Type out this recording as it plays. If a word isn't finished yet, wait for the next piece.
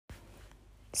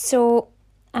So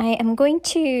I am going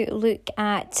to look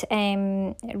at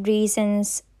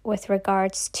reasons with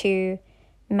regards to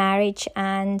marriage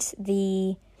and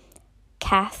the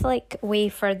Catholic way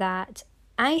for that.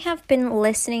 I have been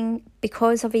listening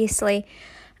because obviously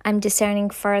I'm discerning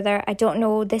further. I don't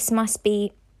know, this must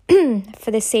be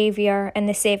for the Saviour and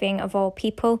the saving of all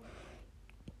people.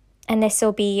 And this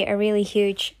will be a really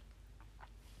huge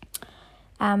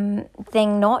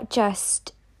thing, not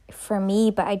just for me,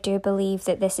 but I do believe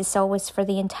that this is always for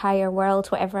the entire world,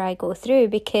 whatever I go through,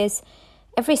 because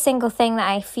every single thing that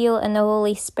I feel in the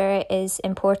Holy Spirit is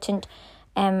important.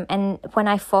 And when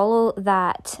I follow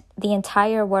that, the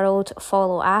entire world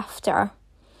follow after.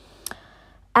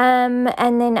 And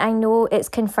then I know it's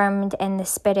confirmed in the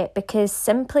Spirit, because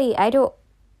simply I don't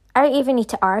even need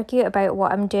to argue about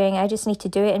what I'm doing. I just need to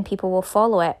do it and people will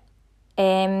follow it.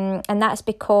 And that's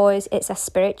because it's a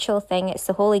spiritual thing. It's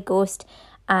the Holy Ghost.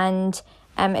 And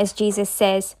as Jesus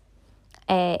says,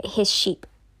 his sheep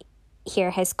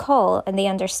hear his call and they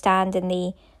understand and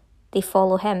they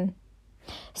follow him.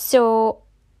 So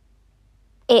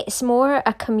it's more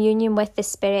a communion with the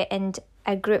Spirit and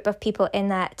a group of people in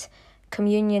that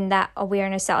communion, that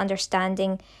awareness, that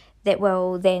understanding, that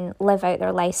will then live out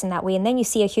their lives in that way. And then you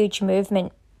see a huge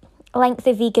movement, like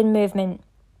the vegan movement.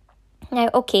 Now,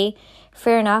 okay,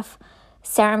 fair enough.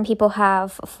 Certain people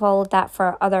have followed that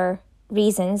for other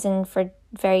reasons and for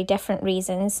very different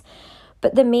reasons.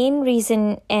 But the main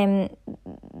reason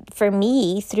for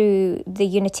me, through the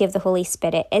unity of the Holy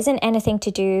Spirit, isn't anything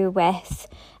to do with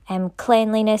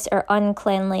cleanliness or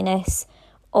uncleanliness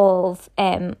of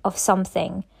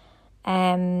something.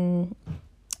 In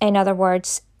other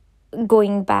words,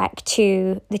 going back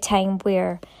to the time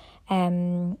where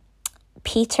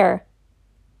Peter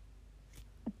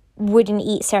wouldn't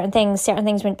eat certain things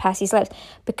wouldn't pass his lips,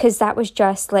 because that was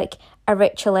just like a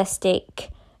ritualistic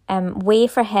way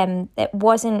for him. It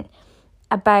wasn't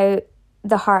about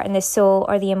the heart and the soul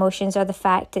or the emotions or the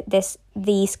fact that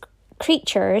these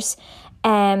creatures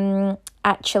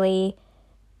actually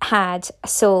had a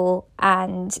soul.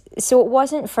 And so it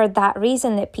wasn't for that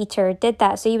reason that Peter did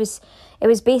that. So it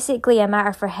was basically a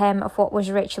matter for him of what was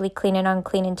ritually clean and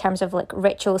unclean in terms of like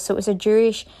rituals. So it was a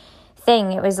Jewish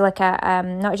thing. It was like a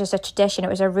not just a tradition, it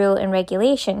was a rule and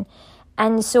regulation.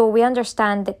 And so we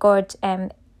understand that God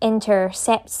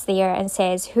intercepts there and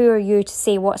says, who are you to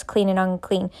say what's clean and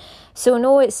unclean? So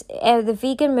no, it's the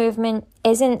vegan movement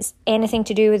isn't anything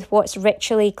to do with what's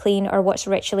ritually clean or what's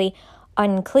ritually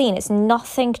unclean. It's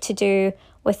nothing to do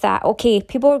with that. Okay,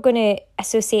 people are going to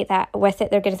associate that with it.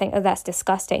 They're going to think, oh, that's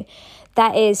disgusting.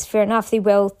 That is fair enough. They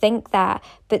will think that,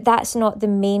 but that's not the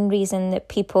main reason that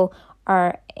people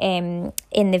are in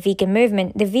the vegan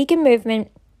movement. The vegan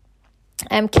movement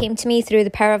came to me through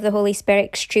the power of the Holy Spirit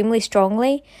extremely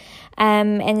strongly.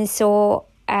 And so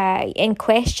in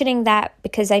questioning that,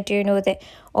 because I do know that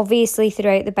obviously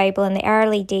throughout the Bible in the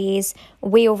early days,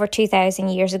 way over 2,000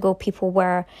 years ago, people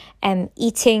were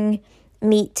eating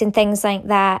meat and things like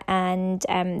that. And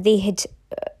they had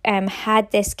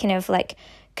had this kind of like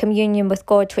communion with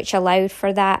God, which allowed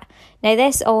for that. Now,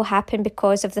 this all happened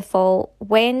because of the fall.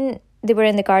 When they were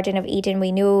in the Garden of Eden,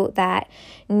 we know that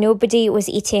nobody was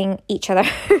eating each other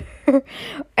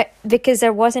because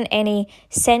there wasn't any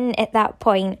sin at that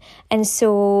point. And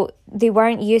so they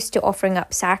weren't used to offering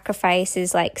up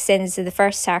sacrifices like sins. So the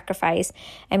first sacrifice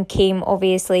came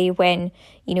obviously when,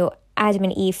 Adam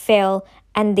and Eve fell,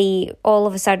 and they all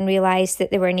of a sudden realised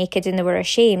that they were naked and they were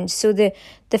ashamed. So the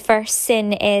first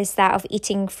sin is that of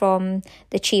eating from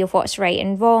the tree of what's right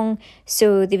and wrong.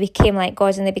 So they became like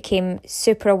God and they became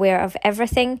super aware of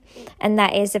everything. And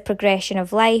that is a progression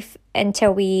of life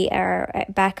until we are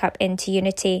back up into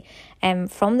unity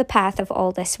from the path of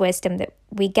all this wisdom that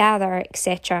we gather,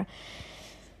 etc.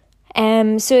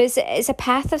 So it's a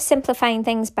path of simplifying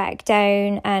things back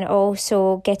down and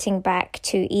also getting back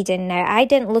to Eden. Now, I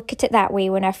didn't look at it that way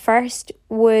when I first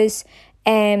was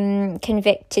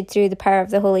convicted through the power of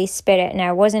the Holy Spirit. Now,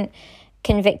 I wasn't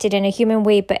convicted in a human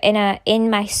way, but in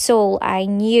my soul, I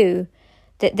knew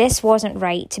that this wasn't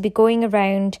right, to be going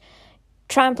around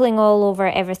trampling all over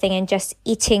everything and just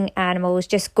eating animals,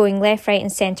 just going left, right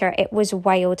and centre. It was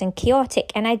wild and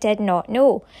chaotic, and I did not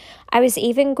know. I was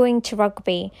even going to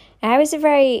rugby. I was a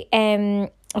very, not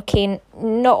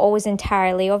always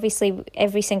entirely, obviously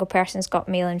every single person's got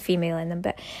male and female in them,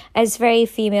 but I was very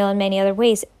female in many other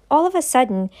ways. All of a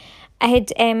sudden, I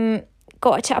had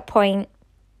got to a point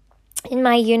in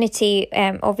my unity,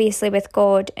 obviously with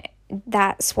God,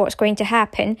 that's what's going to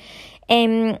happen.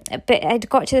 But I'd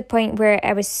got to the point where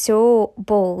I was so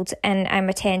bold, and I'm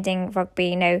attending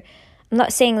rugby now. I'm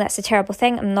not saying that's a terrible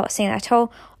thing. I'm not saying that at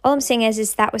all. All I'm saying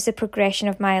is that was the progression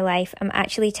of my life. I'm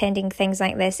actually attending things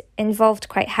like this, involved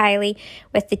quite highly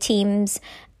with the teams,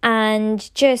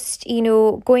 and just,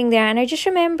 going there. And I just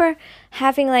remember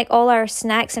having like all our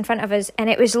snacks in front of us, and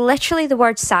it was literally the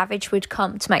word savage would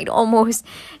come to mind almost,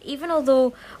 even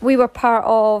although we were part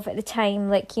of, at the time,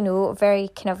 like, very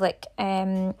kind of like,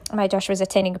 my daughter was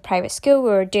attending a private school. We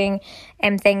were doing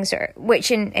things which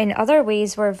in other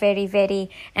ways were very, very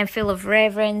full of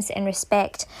reverence and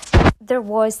respect. There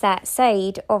was that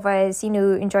side of us,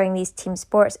 enjoying these team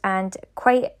sports, and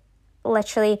quite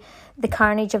literally the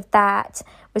carnage of that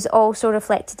was also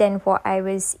reflected in what I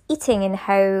was eating and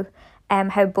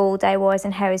how bold I was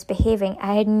and how I was behaving.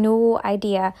 I had no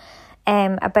idea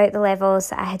about the levels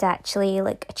that I had actually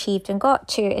like achieved and got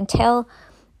to, until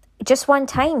just one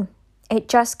time it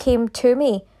just came to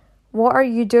me. What are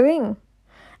you doing?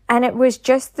 And it was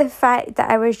just the fact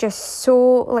that I was just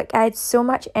so, like, I had so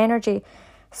much energy,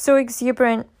 so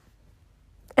exuberant.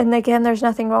 And again, there's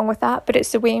nothing wrong with that, but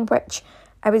it's the way in which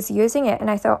I was using it. And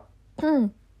I thought,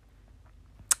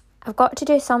 I've got to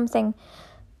do something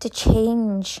to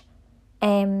change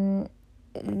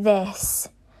this.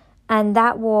 And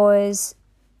that was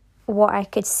what I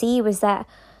could see, was that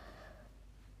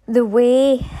the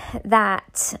way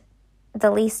that the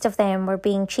least of them were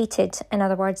being treated, in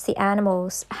other words, the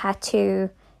animals, had to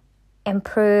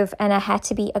improve, and I had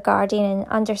to be a guardian and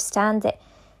understand that,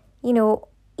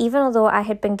 even although I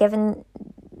had been given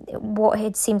what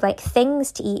had seemed like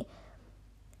things to eat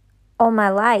all my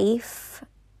life,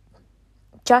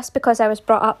 just because I was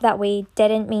brought up that way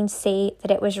didn't mean to say that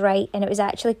it was right, and it was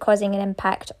actually causing an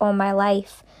impact on my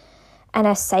life and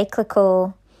a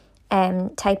cyclical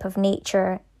type of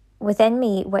nature within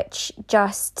me, which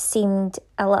just seemed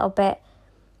a little bit,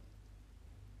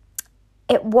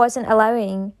 it wasn't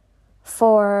allowing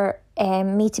for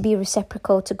me to be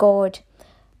reciprocal to God.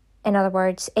 In other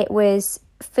words, it was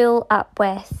full up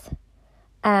with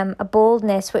a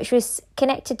boldness which was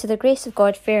connected to the grace of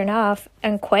God, fair enough,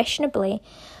 unquestionably,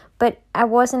 but I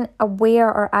wasn't aware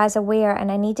or as aware,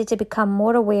 and I needed to become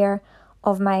more aware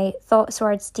of my thoughts,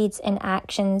 words, deeds and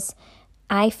actions,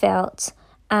 I felt,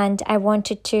 and I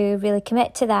wanted to really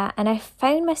commit to that. And I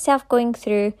found myself going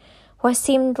through what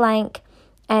seemed like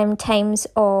times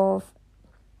of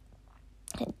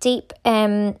deep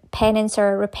penance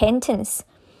or repentance.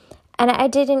 And I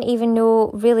didn't even know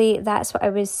really that's what I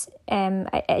was,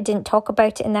 I didn't talk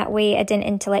about it in that way. I didn't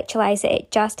intellectualize it.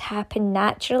 It just happened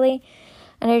naturally.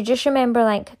 And I just remember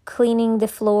like cleaning the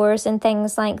floors and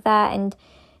things like that. And,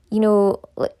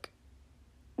 like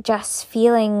just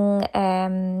feeling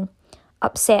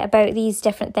upset about these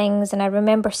different things. And I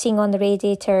remember seeing on the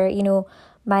radiator,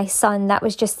 my son, that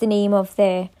was just the name of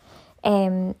the,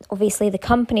 obviously the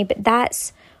company. But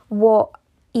that's what,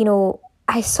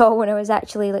 I saw when I was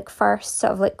actually like first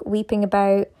sort of like weeping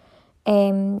about,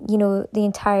 the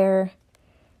entire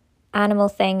animal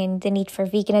thing and the need for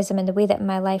veganism and the way that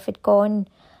my life had gone.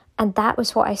 And that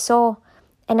was what I saw.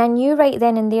 And I knew right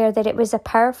then and there that it was a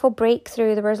powerful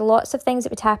breakthrough. There was lots of things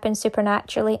that would happen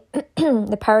supernaturally.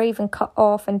 The power even cut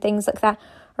off and things like that.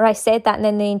 Or I said that and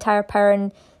then the entire power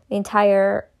and the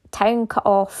entire town cut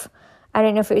off. I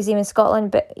don't know if it was even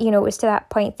Scotland, but, it was to that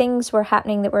point. Things were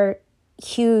happening that were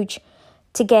huge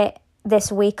to get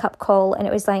this wake-up call. And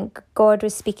it was like God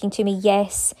was speaking to me,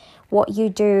 yes, what you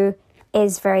do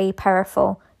is very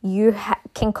powerful. You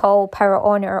can call power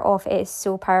on or off. It is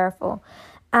so powerful.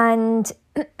 And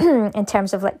in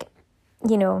terms of like,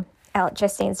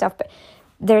 electricity and stuff, but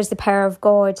there's the power of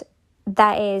God.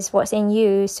 That is what's in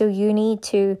you. So you need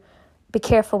to be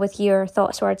careful with your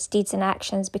thoughts, words, deeds and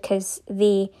actions, because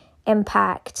they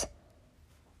impact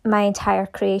my entire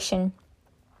creation.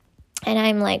 And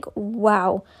I'm like,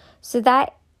 wow. So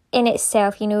that in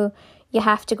itself, you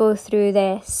have to go through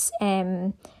this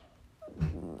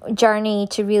journey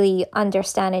to really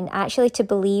understand and actually to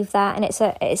believe that. And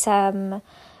it's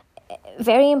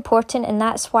very important, and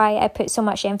that's why I put so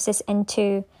much emphasis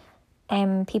into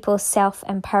people's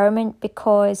self-empowerment,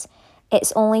 because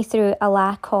it's only through a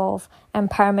lack of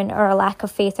empowerment or a lack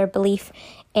of faith or belief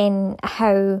in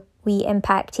how we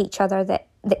impact each other that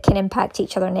can impact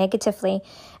each other negatively.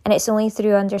 And it's only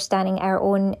through understanding our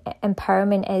own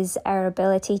empowerment is our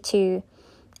ability to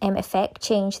affect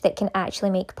change that can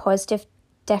actually make positive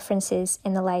differences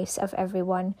in the lives of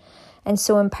everyone. And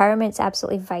so empowerment is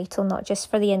absolutely vital, not just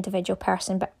for the individual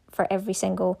person, but for every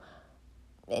single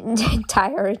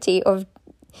entirety of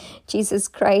Jesus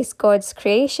Christ, God's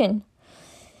creation.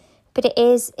 But it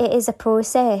is a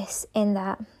process in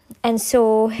that. And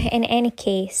so in any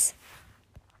case,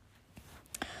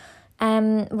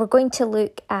 we're going to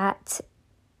look at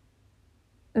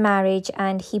marriage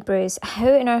and Hebrews.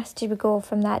 How on earth did we go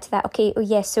from that to that? Okay, oh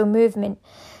yes, so movements,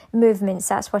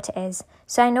 that's what it is.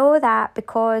 So I know that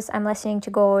because I'm listening to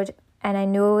God, and I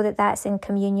know that that's in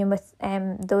communion with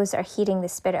those that are hearing the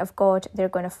Spirit of God, they're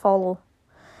going to follow.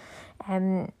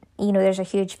 There's a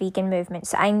huge vegan movement.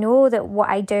 So I know that what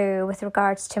I do with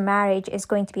regards to marriage is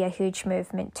going to be a huge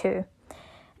movement too.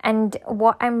 And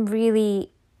what I'm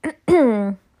really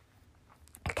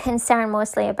concerned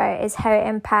mostly about is how it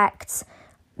impacts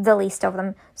the least of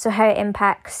them. So how it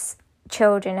impacts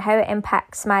children, how it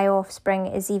impacts my offspring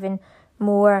is even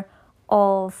more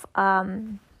of a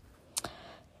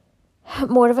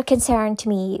concern to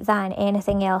me than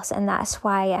anything else. And that's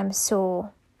why I'm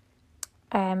so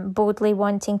boldly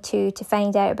wanting to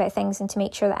find out about things and to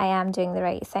make sure that I am doing the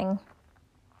right thing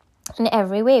in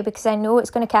every way, because I know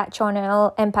it's going to catch on and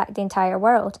it'll impact the entire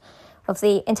world. If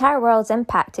the entire world's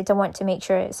impacted, I want to make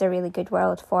sure it's a really good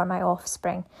world for my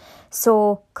offspring.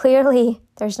 So clearly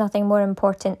there's nothing more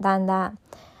important than that,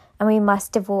 and we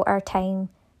must devote our time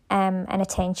and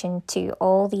attention to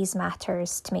all these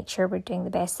matters to make sure we're doing the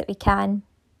best that we can.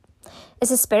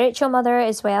 As a spiritual mother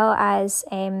as well as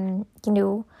a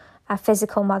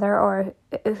physical mother or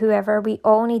whoever, we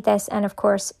all need this, and of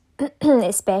course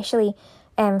especially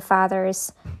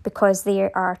fathers, because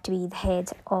they are to be the head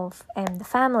of the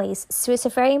families. So it's a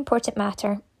very important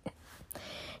matter.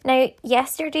 Now,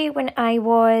 yesterday when I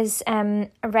was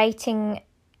writing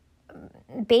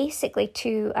basically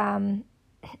to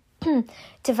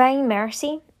Divine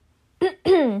Mercy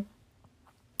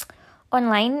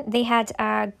online, they had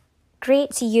a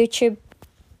great YouTube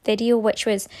video which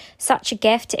was such a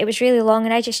gift. It was really long,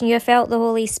 and I just knew I felt the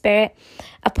Holy Spirit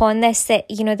upon this, that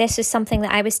this was something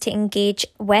that I was to engage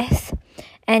with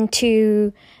and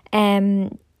to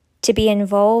be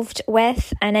involved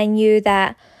with. And I knew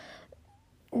that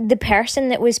the person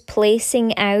that was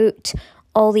placing out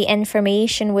all the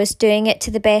information was doing it to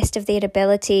the best of their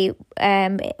ability,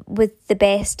 with the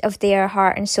best of their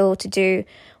heart and soul, to do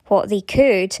what they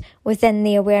could within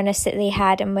the awareness that they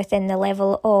had and within the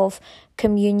level of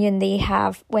communion they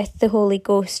have with the Holy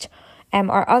Ghost,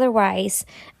 or otherwise.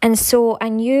 And so I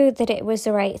knew that it was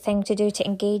the right thing to do to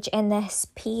engage in this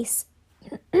piece.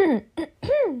 And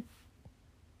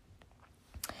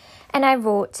I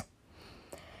wrote.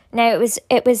 Now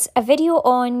it was a video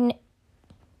on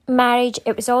marriage.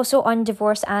 It was also on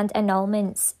divorce and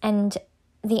annulments, and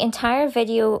the entire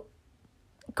video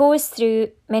goes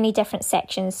through many different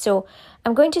sections. So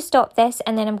I'm going to stop this,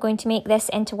 and then I'm going to make this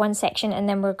into one section, and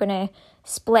then we're going to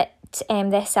split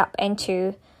this up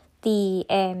into the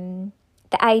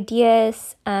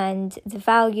ideas and the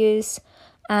values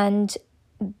and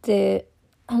the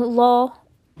law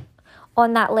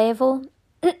on that level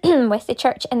with the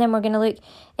church. And then we're going to look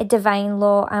at divine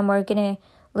law, and we're going to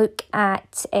look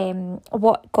at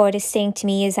what God is saying to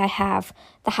me as I have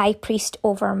the high priest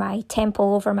over my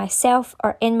temple, over myself,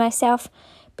 or in myself,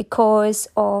 because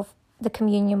of the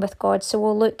communion with God. So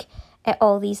we'll look at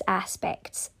all these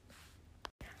aspects.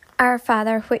 Our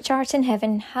Father, which art in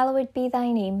heaven, hallowed be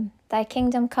thy name. Thy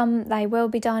kingdom come, thy will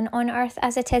be done on earth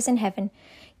as it is in heaven.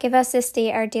 Give us this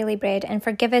day our daily bread, and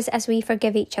forgive us as we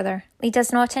forgive each other. Lead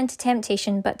us not into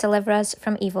temptation, but deliver us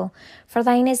from evil. For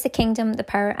thine is the kingdom, the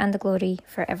power, and the glory,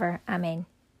 forever. Amen.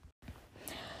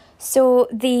 So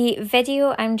the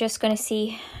video, I'm just going to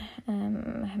see,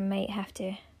 I might have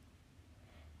to,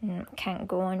 can't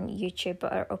go on YouTube,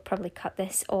 but I'll probably cut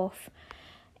this off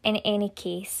in any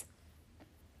case.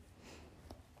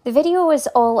 The video was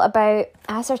all about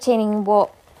ascertaining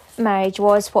what marriage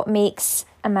was, what makes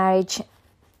a marriage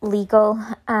legal,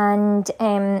 and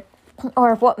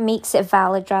or what makes it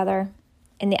valid, rather,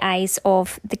 in the eyes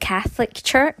of the Catholic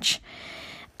Church.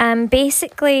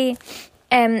 Basically,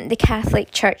 the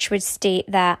Catholic Church would state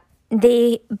that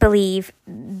they believe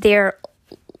their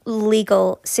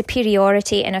legal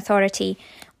superiority and authority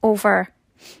over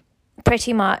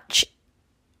pretty much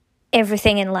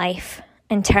everything in life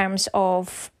in terms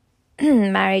of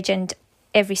marriage and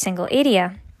every single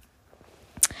area.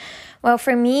 Well,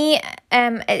 for me,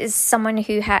 as someone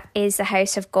who is the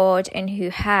house of God and who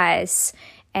has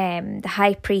the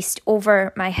high priest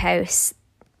over my house,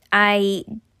 I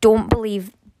don't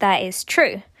believe that is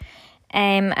true.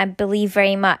 I believe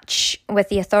very much with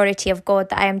the authority of God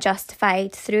that I am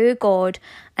justified through God,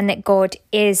 and that God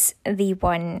is the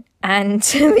one and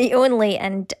the only,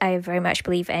 and I very much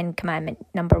believe in commandment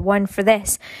number 1 for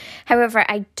this. However,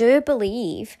 I do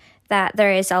believe that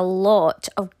there is a lot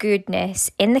of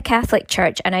goodness in the Catholic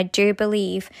Church, and I do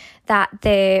believe that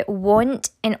the want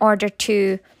in order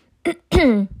to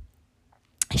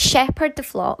shepherd the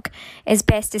flock as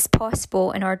best as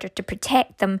possible in order to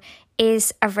protect them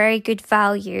is a very good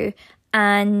value,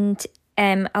 and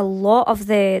a lot of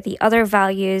the other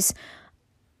values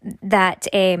that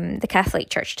the Catholic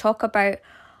Church talk about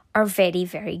are very,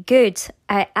 very good.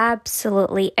 I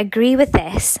absolutely agree with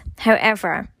this.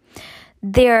 However,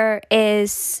 there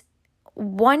is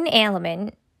one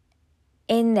element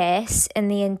in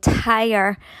the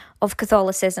entire of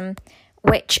Catholicism,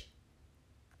 which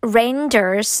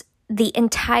renders the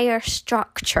entire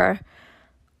structure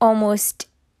almost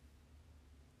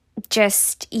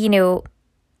just,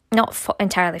 not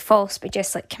entirely false, but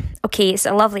just like, okay, it's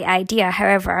a lovely idea.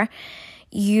 However,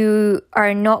 you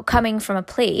are not coming from a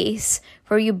place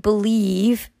where you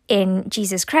believe in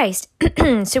Jesus Christ.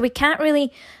 So we can't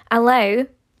really allow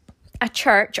a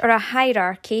church or a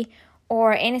hierarchy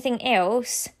or anything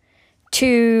else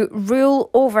to rule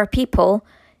over people,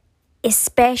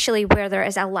 especially where there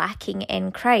is a lacking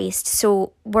in Christ.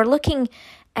 So we're looking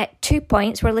at 2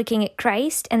 points. We're looking at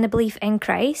Christ and the belief in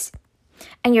Christ,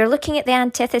 and you're looking at the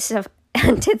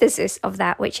antithesis of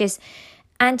that, which is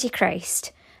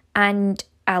Antichrist and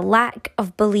a lack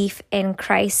of belief in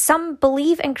Christ. Some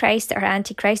believe in Christ that are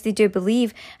Antichrist. They do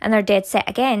believe and they're dead set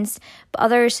against, but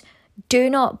others do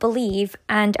not believe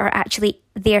and are actually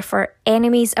therefore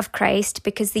enemies of Christ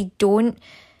because they don't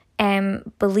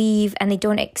believe and they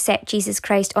don't accept Jesus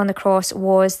Christ on the cross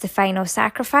was the final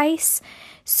sacrifice.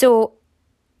 So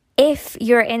if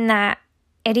you're in that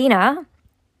arena,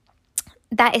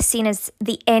 that is seen as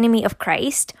the enemy of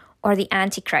Christ or the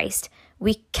Antichrist.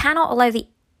 We cannot allow the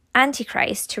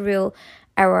Antichrist to rule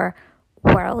our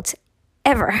world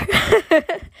ever.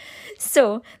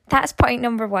 So that's point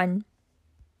number one.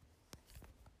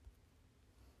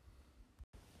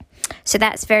 So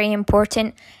that's very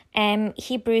important.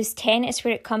 Hebrews 10 is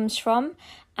where it comes from.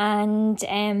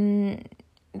 And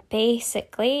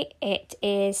basically it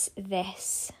is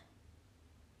this.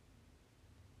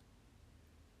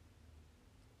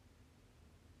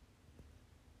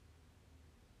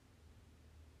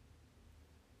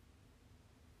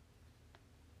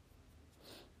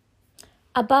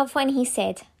 Above when he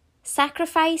said,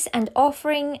 sacrifice and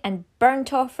offering and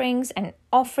burnt offerings and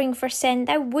offering for sin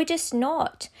thou wouldest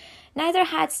not, neither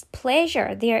hadst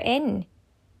pleasure therein,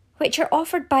 which are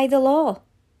offered by the law.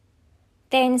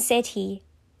 Then said he,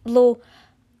 Lo,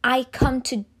 I come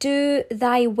to do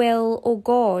thy will, O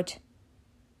God.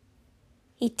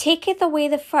 He taketh away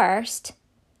the first,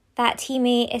 that he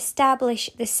may establish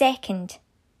the second.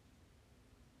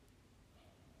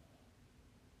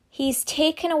 He's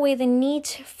taken away the need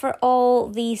for all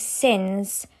these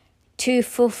sins to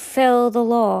fulfill the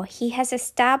law. He has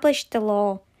established the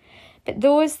law. But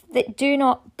those that do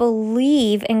not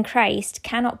believe in Christ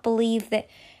cannot believe that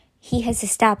he has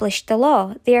established the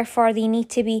law. Therefore, they need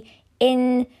to be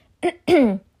in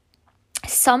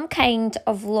some kind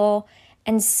of law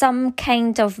and some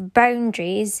kind of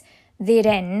boundaries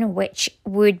therein, which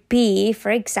would be,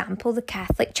 for example, the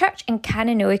Catholic Church and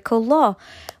canonical law,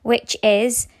 which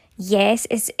is, yes,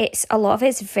 it's a lot of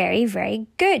it's very, very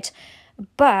good.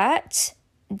 But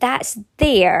that's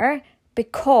there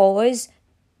because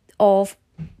of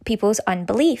people's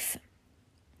unbelief.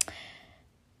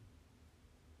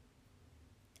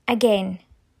 Again,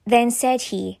 then said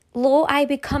he, Lo, I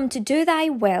be come to do thy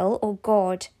will, O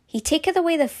God. He taketh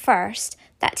away the first,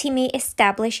 that he may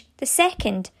establish the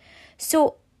second.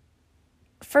 So,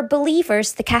 for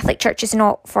believers, the Catholic Church is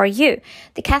not for you.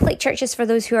 The Catholic Church is for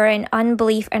those who are in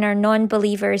unbelief and are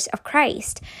non-believers of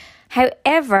Christ.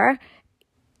 However,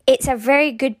 it's a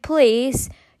very good place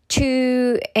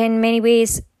to, in many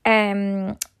ways,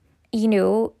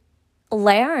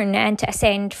 learn and to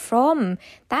ascend from.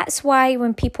 That's why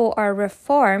when people are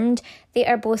reformed, they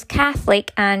are both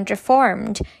Catholic and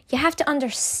reformed. You have to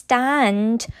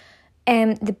understand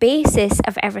the basis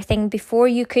of everything before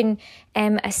you can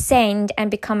ascend and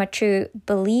become a true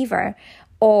believer.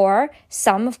 Or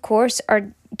some, of course,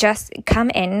 are just come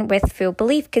in with full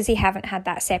belief because they haven't had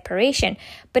that separation.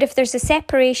 But if there's a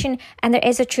separation and there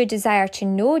is a true desire to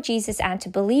know Jesus and to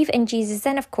believe in Jesus,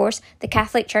 then of course the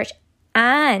Catholic Church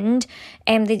and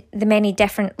the many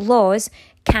different laws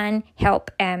can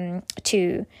help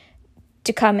to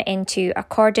come into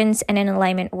accordance and in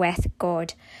alignment with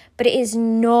God. But it is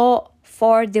not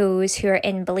for those who are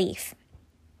in belief.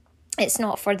 It's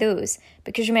not for those,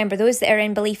 because remember, those that are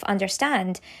in belief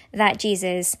understand that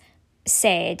Jesus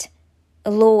said,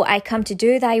 Lo, I come to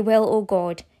do thy will, O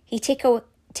God. He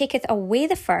taketh away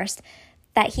the first,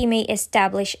 that he may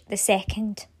establish the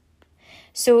second.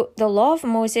 So the law of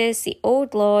Moses, the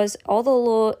old laws, all the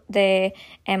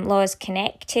laws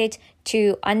connected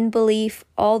to unbelief,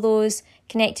 all those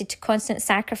connected to constant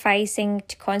sacrificing,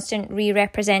 to constant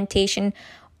re-representation,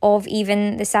 of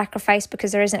even the sacrifice,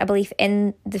 because there isn't a belief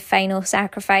in the final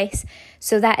sacrifice.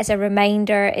 So that as a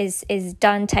reminder is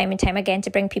done time and time again to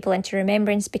bring people into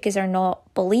remembrance because they're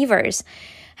not believers.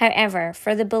 However,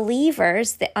 for the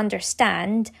believers that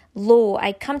understand, lo,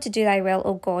 I come to do thy will,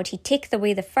 O God, he taketh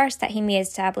away the first that he may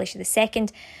establish the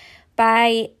second,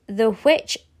 by the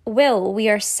which will we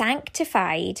are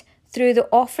sanctified through the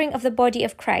offering of the body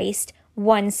of Christ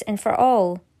once and for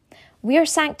all. We are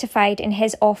sanctified in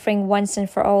his offering once and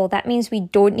for all. That means we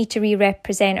don't need to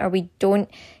re-represent, or we don't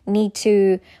need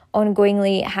to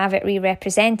ongoingly have it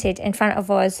re-represented in front of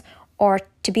us or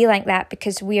to be like that,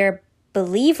 because we are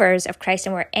believers of Christ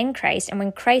and we're in Christ. And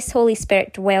when Christ's Holy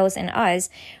Spirit dwells in us,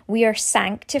 we are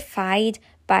sanctified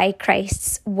by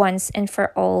Christ's once and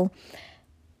for all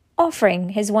offering,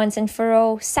 his once and for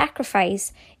all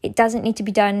sacrifice. It doesn't need to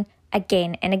be done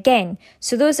again and again.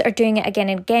 So those that are doing it again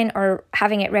and again, or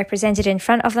having it represented in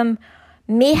front of them,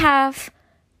 may have,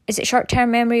 is it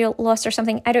short-term memory loss or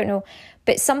something? I don't know.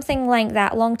 But something like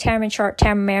that, long-term and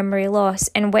short-term memory loss,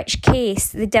 in which case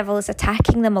the devil is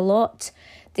attacking them a lot.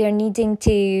 They're needing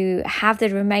to have the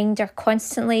reminder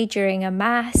constantly during a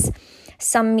mass.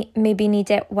 Some maybe need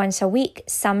it once a week.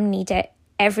 Some need it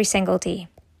every single day.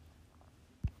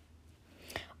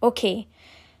 Okay.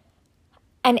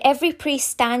 And every priest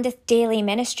standeth daily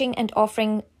ministering and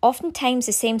offering oftentimes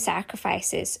the same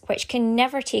sacrifices, which can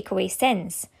never take away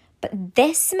sins. But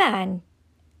this man,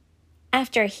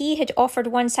 after he had offered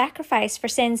one sacrifice for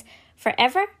sins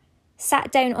forever,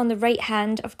 sat down on the right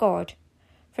hand of God,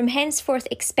 from henceforth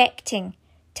expecting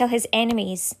till his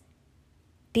enemies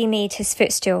be made his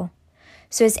footstool.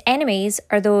 So his enemies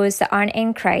are those that aren't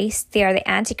in Christ. They are the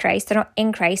Antichrist. They're not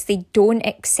in Christ. They don't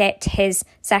accept his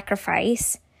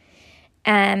sacrifice.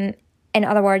 In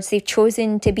other words, they've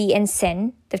chosen to be in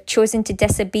sin. They've chosen to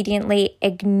disobediently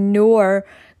ignore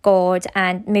God,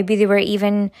 and maybe they were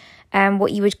even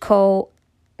what you would call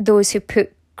those who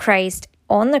put Christ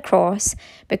on the cross,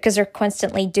 because they're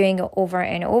constantly doing it over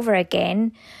and over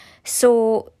again.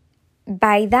 So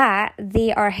by that,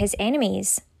 they are his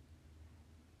enemies.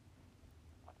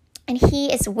 And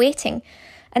he is waiting,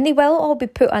 and they will all be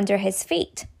put under his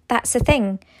feet. That's the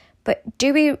thing. But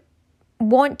do we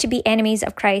want to be enemies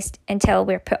of Christ until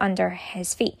we're put under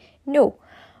his feet? No.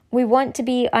 We want to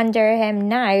be under him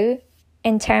now,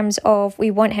 in terms of we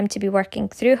want him to be working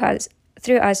through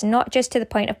us, not just to the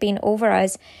point of being over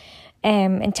us,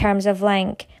 in terms of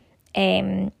like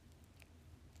an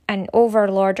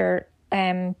overlord or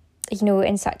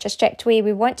in such a strict way.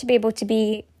 We want to be able to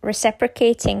be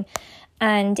reciprocating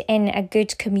and in a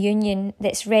good communion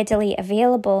that's readily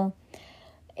available.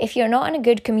 If you're not in a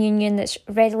good communion that's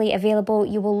readily available,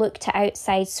 you will look to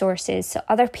outside sources, so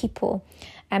other people,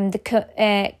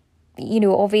 obviously,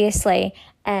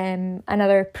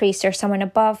 another priest or someone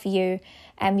above you.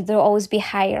 There'll always be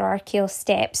hierarchical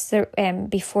steps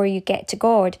before you get to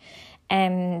God,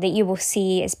 that you will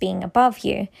see as being above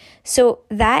you. So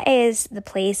that is the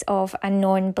place of a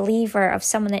non-believer, of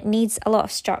someone that needs a lot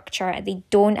of structure. They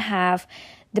don't have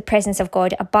the presence of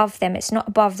God above them. It's not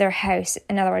above their house.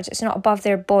 In other words, it's not above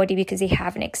their body, because they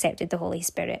haven't accepted the Holy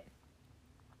Spirit.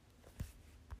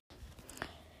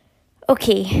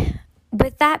 Okay,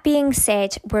 with that being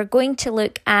said, we're going to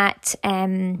look at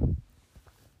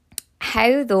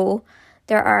how, though,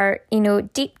 there are,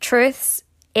 deep truths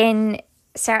in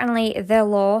certainly the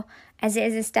law as it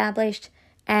is established,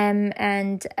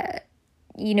 and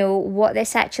what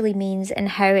this actually means and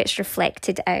how it's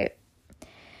reflected out.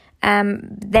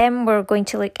 Then we're going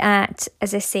to look at,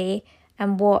 as I say,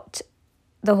 what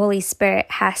the Holy Spirit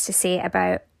has to say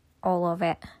about all of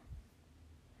it.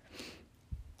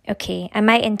 Okay, I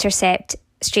might intercept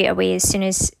straight away as soon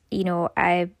as,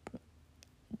 I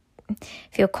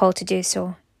feel called to do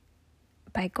so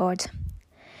by God.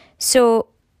 So,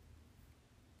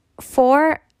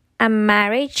 for a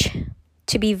marriage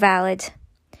to be valid,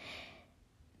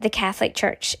 the Catholic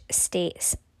Church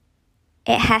states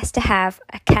it has to have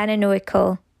a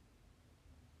canonical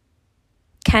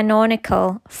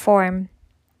form.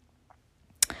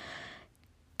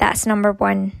 That's number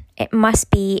one. It must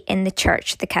be in the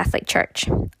church, the Catholic Church.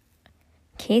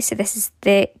 Okay, so this is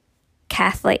the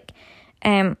Catholic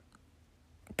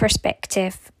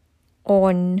perspective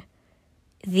on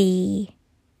the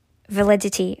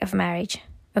validity of marriage.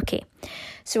 Okay,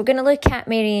 so we're going to look at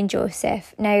Mary and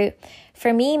Joseph. Now,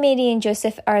 for me, Mary and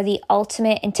Joseph are the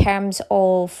ultimate in terms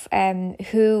of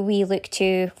who we look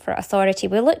to for authority.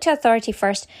 We look to authority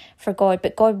first for God,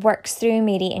 but God works through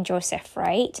Mary and Joseph,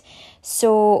 right?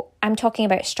 So I'm talking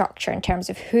about structure in terms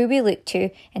of who we look to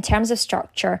in terms of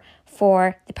structure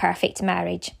for the perfect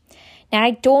marriage. Now,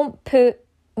 I don't put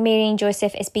Mary and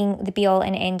Joseph as being the be-all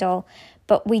and end-all,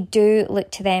 but we do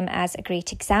look to them as a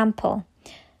great example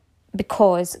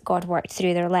because God worked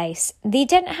through their lives. They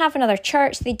didn't have another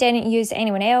church. They didn't use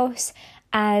anyone else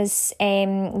as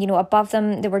above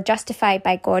them. They were justified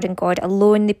by God and God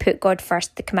alone. They put God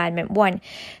first, the commandment 1.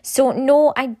 So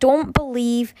no, I don't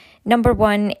believe number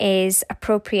 1 is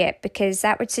appropriate, because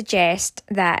that would suggest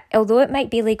that although it might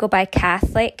be legal by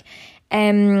Catholic,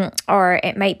 or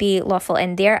it might be lawful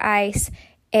in their eyes,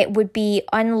 it would be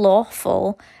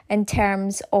unlawful in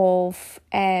terms of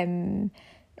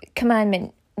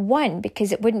commandment 1,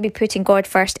 because it wouldn't be putting God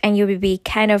first, and you would be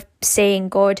kind of saying,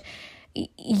 God,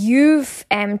 you've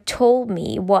told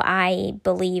me what I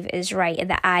believe is right, and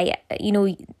that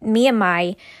me and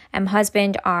my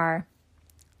husband are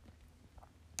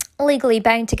legally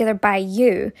bound together by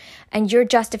you, and your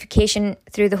justification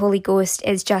through the Holy Ghost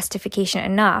is justification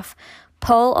enough.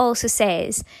 Paul also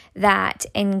says that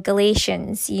in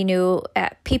Galatians,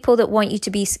 people that want you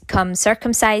to become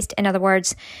circumcised, in other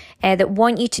words, that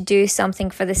want you to do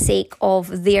something for the sake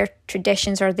of their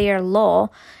traditions or their law,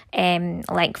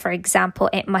 like, for example,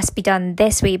 it must be done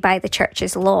this way by the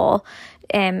church's law,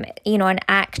 an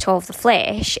act of the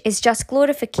flesh, is just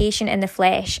glorification in the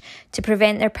flesh to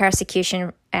prevent their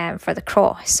persecution for the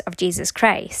cross of Jesus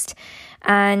Christ,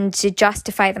 and to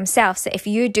justify themselves. That if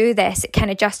you do this, it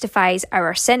kind of justifies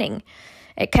our sinning.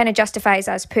 It kind of justifies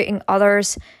us putting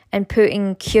others and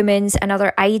putting humans and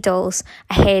other idols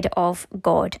ahead of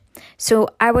God. So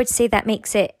I would say that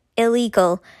makes it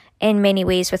illegal in many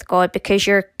ways with God, because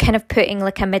you're kind of putting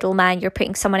like a middleman. You're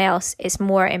putting someone else is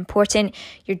more important.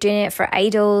 You're doing it for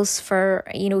idols, for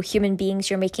human beings.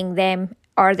 You're making them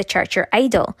or the church your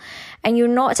idol, and you're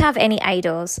not to have any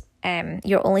idols.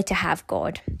 You're only to have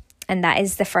God, and that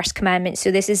is the first commandment. So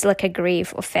this is like a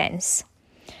grave offence.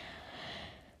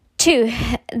 2,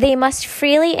 they must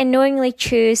freely and knowingly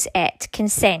choose it.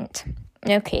 Consent.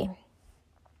 Okay.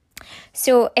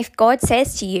 So if God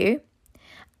says to you,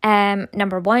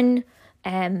 number 1,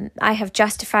 I have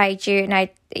justified you, and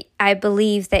I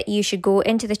believe that you should go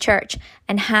into the church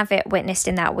and have it witnessed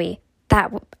in that way,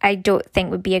 that I don't think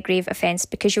would be a grave offence,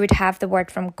 because you would have the word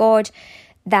from God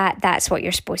that that's what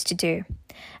you're supposed to do.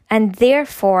 And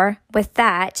therefore, with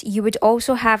that, you would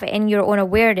also have it in your own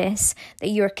awareness that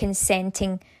you're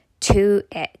consenting to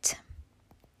it.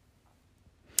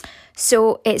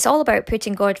 So it's all about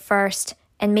putting God first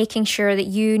and making sure that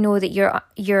you know that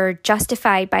you're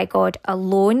justified by God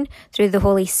alone through the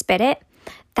Holy Spirit.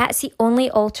 That's the only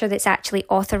altar that's actually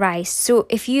authorised. So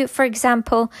if you, for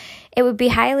example, it would be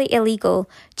highly illegal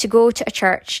to go to a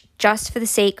church just for the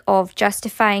sake of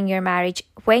justifying your marriage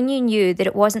when you knew that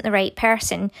it wasn't the right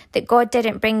person, that God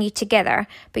didn't bring you together,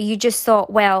 but you just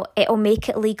thought, well, it'll make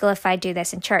it legal if I do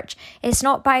this in church. It's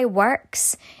not by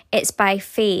works, it's by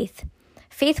faith.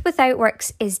 Faith without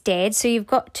works is dead, so you've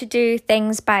got to do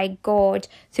things by God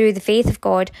through the faith of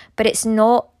God, but it's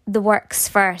not the works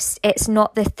first. It's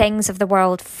not the things of the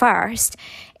world first.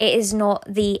 It is not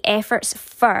the efforts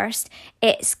first.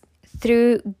 It's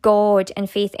through God and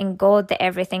faith in God that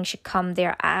everything should come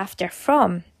thereafter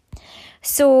from.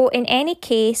 So in any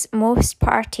case, most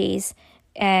parties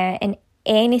in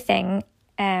anything,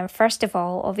 first of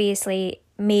all, obviously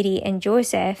Mary and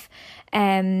Joseph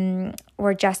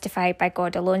were justified by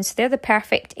God alone. So they're the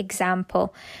perfect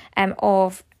example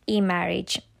of a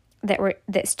marriage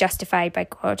that's justified by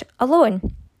God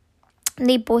alone.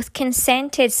 They both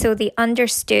consented, so they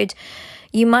understood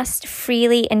you must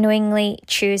freely and knowingly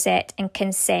choose it and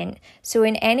consent. So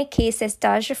in any case, this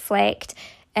does reflect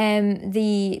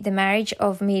the marriage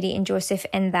of Mary and Joseph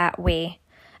in that way.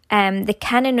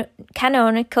 The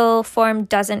canonical form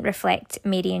doesn't reflect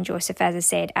Mary and Joseph, as I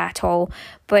said, at all.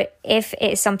 But if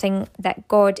it's something that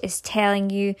God is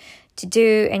telling you to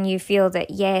do, and you feel that,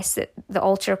 yes, that the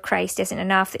altar of Christ isn't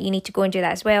enough, that you need to go and do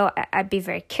that as well, I'd be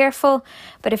very careful.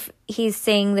 But if he's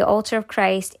saying the altar of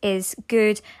Christ is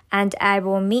good, and I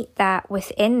will meet that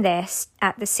within this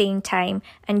at the same time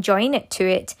and join it to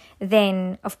it,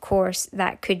 then, of course,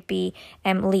 that could be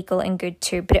legal and good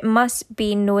too. But it must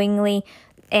be knowingly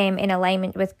in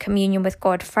alignment with communion with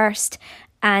God first,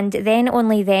 and then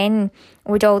only then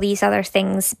would all these other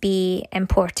things be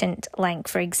important. Like,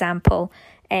 for example,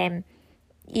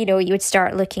 you would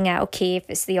start looking at, okay, if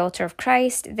it's the altar of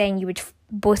Christ, then you would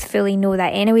both fully know that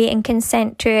anyway and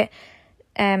consent to it.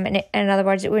 And in other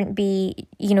words, it wouldn't be,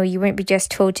 you wouldn't be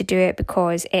just told to do it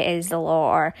because it is the law,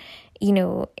 or,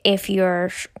 if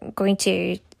you're going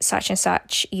to such and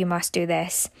such, you must do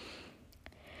this.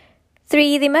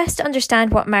 3, they must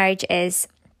understand what marriage is.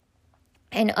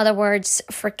 In other words,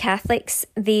 for Catholics,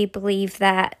 they believe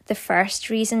that the first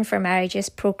reason for marriage is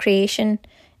procreation.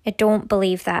 I don't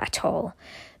believe that at all.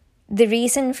 The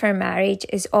reason for marriage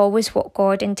is always what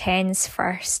God intends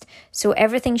first. So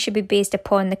everything should be based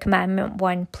upon the commandment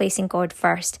 1, placing God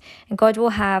first. And God will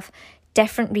have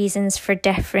different reasons for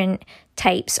different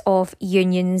types of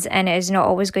unions, and it is not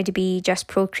always going to be just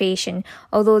procreation,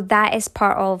 although that is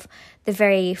part of the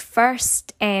very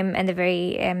first and the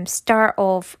very start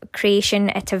of creation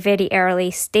at a very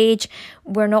early stage.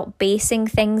 We're not basing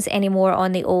things anymore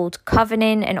on the old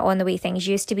covenant and on the way things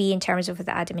used to be in terms of with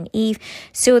Adam and Eve.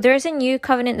 So there's a new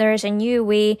covenant, there's a new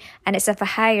way, and it's of a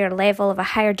higher level, of a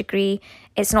higher degree.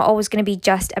 It's not always going to be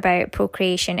just about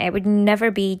procreation. It would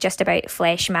never be just about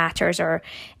flesh matters or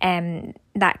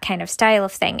that kind of style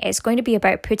of thing. It's going to be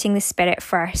about putting the Spirit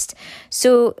first.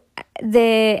 So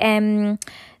the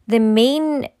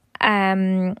main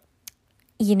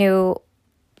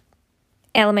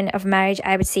element of marriage,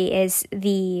 I would say, is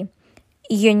the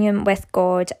union with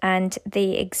God and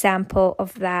the example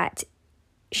of that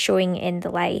showing in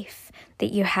the life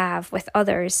that you have with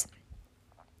others.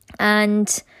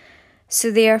 And so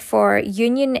therefore,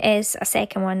 union is a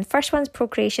second one. The first one's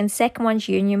procreation, second one's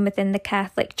union within the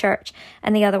Catholic Church,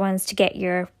 and the other one's to get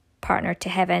your partner to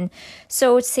heaven.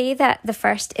 So say that the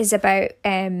first is about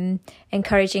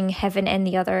encouraging heaven in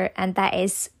the other, and that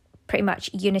is pretty much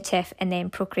unitive and then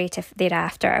procreative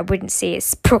thereafter. I wouldn't say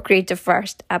it's procreative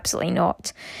first, absolutely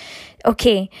not.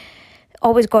 Okay,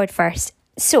 always God first.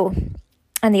 So,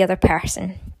 and the other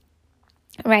person.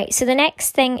 Right, so the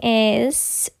next thing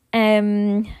is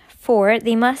 4,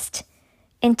 they must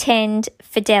intend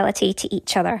fidelity to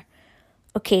each other.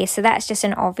 Okay, so that's just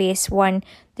an obvious one.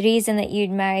 The reason that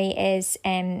you'd marry is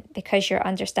because you're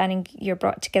understanding you're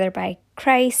brought together by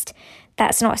Christ.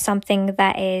 That's not something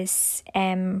that is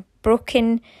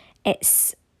broken.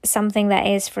 It's something that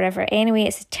is forever anyway.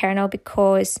 It's eternal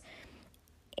because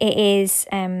it is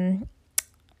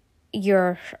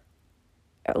your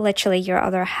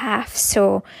other half.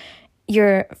 So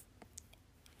your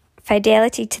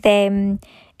fidelity to them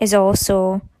is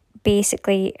also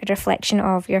basically a reflection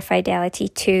of your fidelity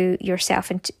to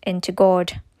yourself and to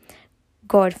God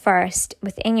first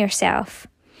within yourself.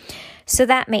 So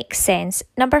that makes sense.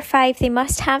 Number 5, they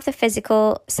must have the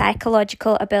physical,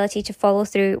 psychological ability to follow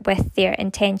through with their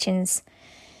intentions.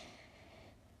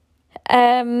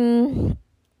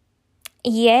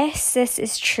 Yes, this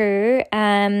is true.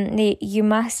 You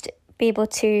must be able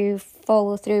to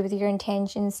follow through with your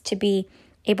intentions to be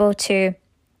able to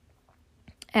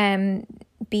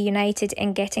be united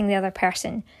in getting the other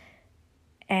person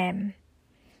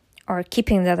or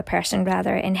keeping the other person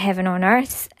rather in heaven on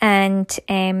earth. And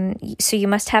so you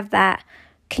must have that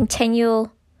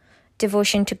continual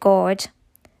devotion to God.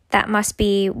 That must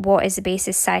be what is the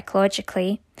basis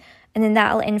psychologically. And then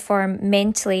that'll inform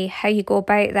mentally how you go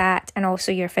about that, and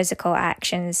also your physical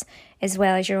actions as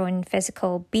well as your own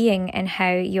physical being and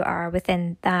how you are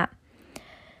within that.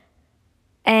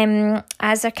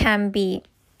 As there can be,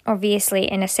 obviously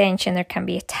in Ascension, there can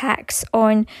be attacks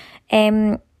on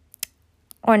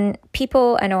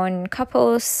people and on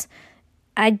couples.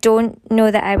 I don't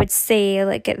know that I would say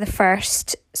like at the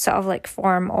first sort of like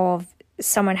form of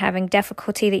someone having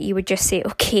difficulty that you would just say,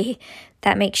 okay,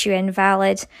 that makes you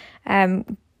invalid,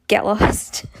 get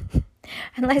lost.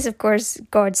 Unless, of course,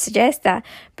 God suggests that.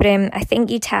 But I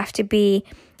think you'd have to be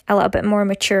a little bit more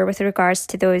mature with regards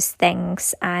to those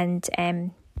things, and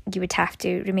you would have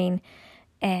to remain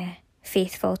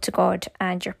faithful to God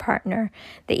and your partner,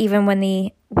 that even when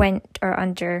they went or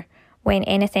underwent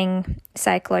anything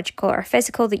psychological or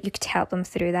physical, that you could help them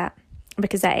through that,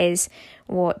 because that is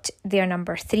what their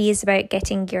number 3 is about,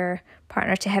 getting your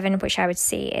partner to heaven, which I would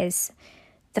say is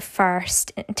the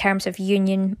first in terms of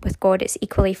union with God. It's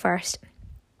equally first.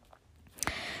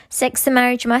 6, the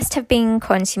marriage must have been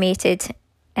consummated,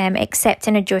 except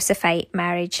in a Josephite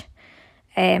marriage.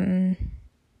 And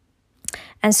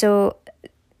so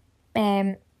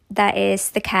that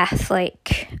is the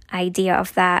Catholic idea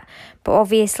of that. But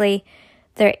obviously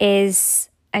there is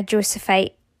a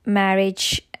Josephite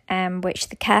marriage which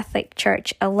the Catholic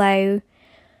Church allow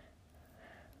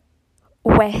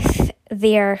with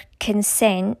their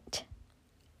consent.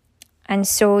 And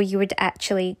so you would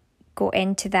actually go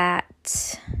into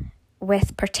that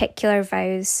with particular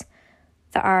vows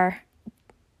that are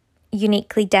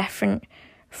uniquely different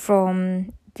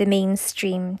from the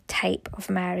mainstream type of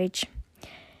marriage.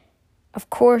 Of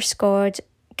course, God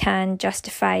can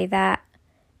justify that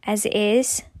as it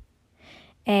is,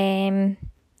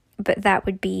 but that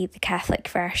would be the Catholic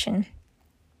version.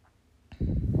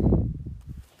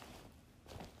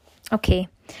 Okay,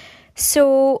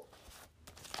 so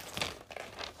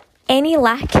any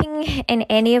lacking in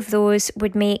any of those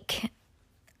would make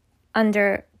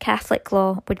under Catholic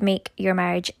law would make your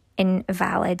marriage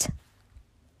invalid.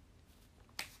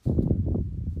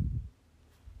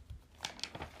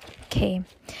 Okay,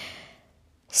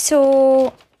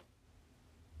 so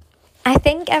I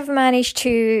think I've managed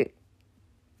to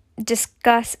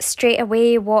discuss straight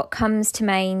away what comes to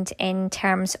mind in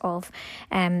terms of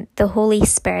the Holy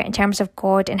Spirit, in terms of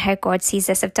God and how God sees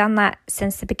this. I've done that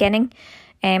since the beginning.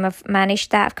 I've managed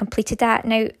that, I've completed that.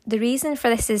 Now, the reason for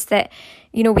this is that,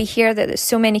 we hear that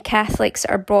so many Catholics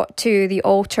are brought to the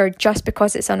altar just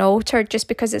because it's an altar, just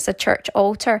because it's a church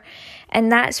altar.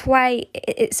 And that's why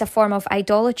it's a form of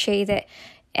idolatry that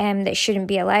shouldn't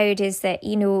be allowed, is that,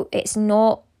 it's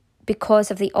not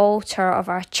because of the altar of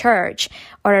our church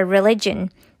or a religion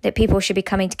that people should be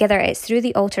coming together. It's through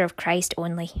the altar of Christ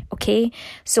only, okay?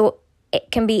 So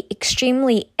it can be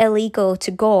extremely illegal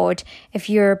to God if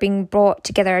you're being brought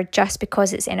together just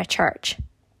because it's in a church,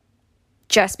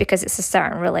 just because it's a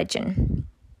certain religion.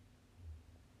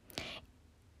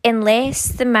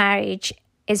 Unless the marriage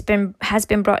has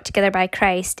been brought together by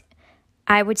Christ,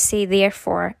 I would say,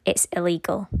 therefore, it's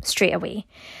illegal straight away.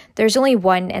 There's only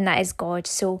one, and that is God.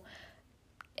 So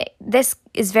this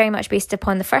is very much based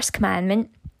upon the first commandment,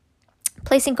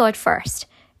 placing God first.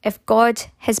 If God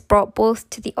has brought both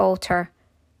to the altar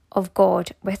of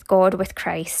God with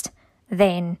Christ,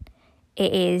 then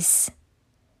it is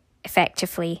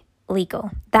effectively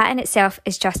legal. That in itself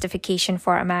is justification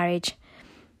for a marriage.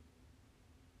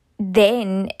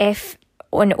 Then, if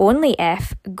and only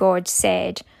if God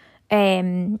said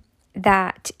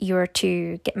that you're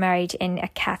to get married in a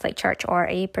Catholic church or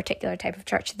a particular type of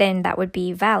church, then that would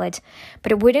be valid.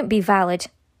 But it wouldn't be valid.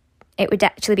 It would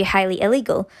actually be highly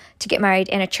illegal to get married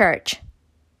in a church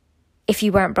if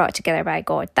you weren't brought together by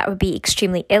God. That would be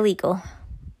extremely illegal.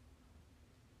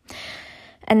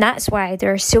 And that's why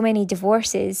there are so many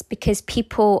divorces, because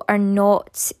people are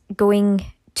not going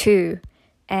to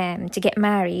get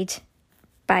married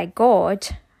by God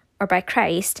or by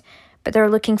Christ, but they're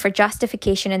looking for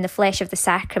justification in the flesh of the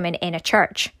sacrament in a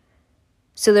church.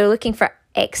 So they're looking for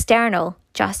external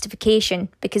justification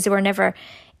because they were never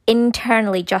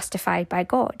internally justified by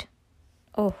God.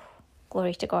 Oh,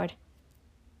 glory to God.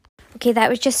 Okay, that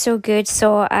was just so good.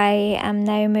 So I am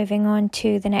now moving on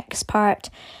to the next part.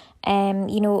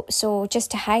 So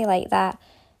just to highlight that,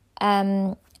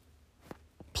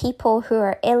 people who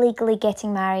are illegally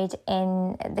getting married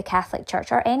in the Catholic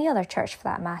Church, or any other church for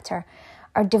that matter,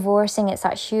 are divorcing at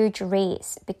such huge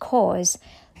rates because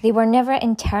they were never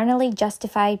internally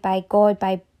justified by God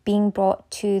by being brought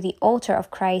to the altar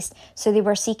of Christ. So they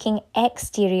were seeking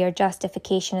exterior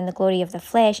justification in the glory of the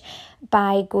flesh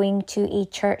by going to a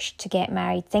church to get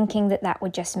married, thinking that that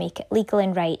would just make it legal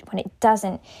and right, when it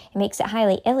doesn't. It makes it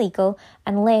highly illegal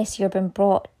unless you've been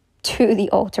brought to the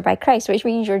altar by Christ, which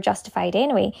means you're justified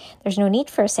anyway. There's no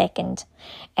need for a second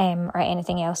or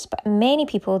anything else. But many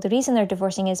people, the reason they're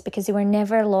divorcing is because they were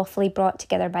never lawfully brought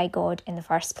together by God in the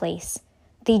first place.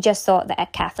 They just thought that a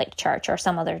Catholic church or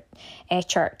some other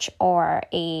church or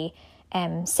a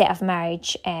set of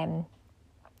marriage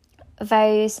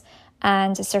vows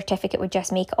and a certificate would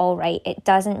just make it all right. It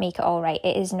doesn't make it all right.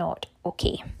 It is not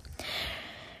okay.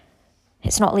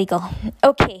 It's not legal.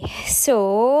 Okay,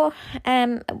 so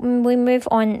we move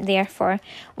on, therefore.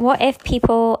 What if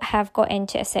people have got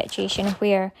into a situation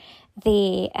where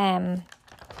they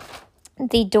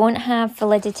don't have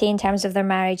validity in terms of their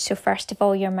marriage? So first of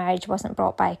all, your marriage wasn't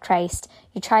brought by Christ.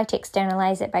 You tried to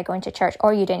externalize it by going to church,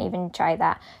 or you didn't even try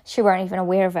that. So you weren't even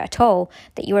aware of it at all,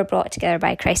 that you were brought together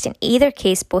by Christ. In either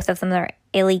case, both of them are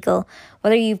illegal.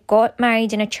 Whether you've got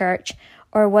married in a church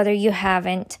or whether you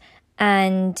haven't,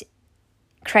 and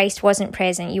Christ wasn't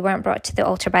present, you weren't brought to the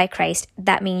altar by Christ,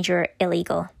 that means you're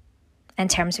illegal in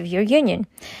terms of your union.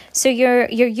 So your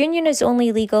union is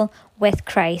only legal with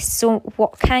Christ. So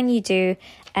what can you do,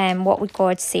 and what would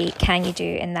God say can you do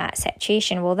in that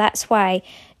situation? Well, that's why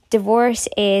divorce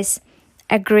is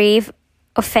a grave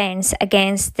offence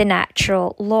against the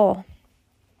natural law.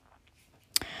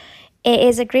 It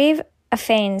is a grave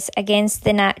offence against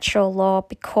the natural law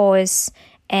because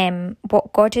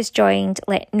what God has joined,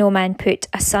 let no man put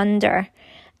asunder.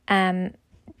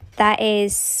 That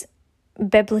is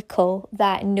biblical,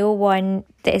 that no one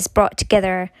that is brought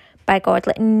together by God,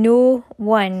 let no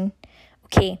one.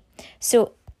 Okay,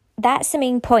 so that's the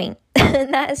main point.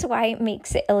 And that is why it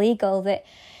makes it illegal, that,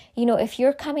 if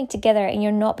you're coming together and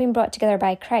you're not being brought together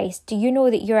by Christ, do you know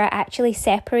that you're actually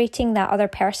separating that other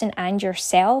person and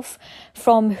yourself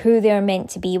from who they're meant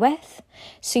to be with?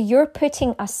 So you're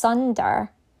putting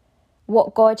asunder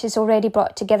what God has already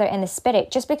brought together in the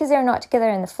spirit, just because they're not together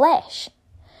in the flesh.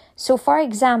 So for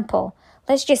example,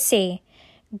 let's just say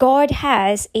God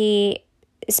has a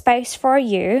spouse for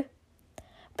you,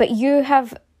 but you're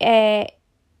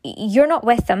not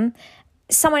with them.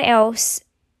 Someone else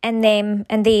and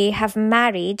they have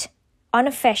married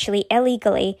unofficially,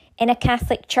 illegally in a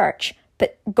Catholic church,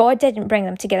 but God didn't bring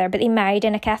them together, but they married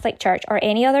in a Catholic church or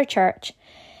any other church.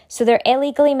 So they're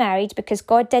illegally married because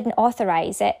God didn't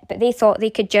authorize it, but they thought they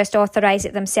could just authorize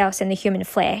it themselves in the human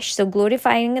flesh. So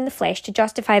glorifying in the flesh to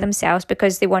justify themselves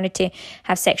because they wanted to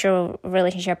have sexual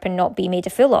relationship and not be made a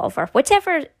fool of, or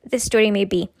whatever the story may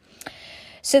be.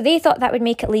 So they thought that would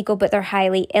make it legal, but they're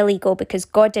highly illegal because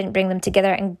God didn't bring them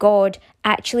together, and God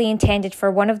actually intended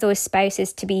for one of those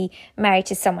spouses to be married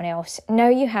to someone else. Now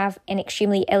you have an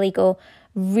extremely illegal,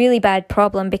 really bad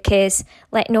problem, because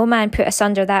let no man put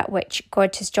asunder that which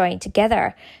God has joined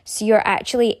together. So you're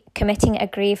actually committing a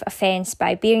grave offence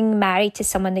by being married to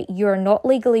someone that you're not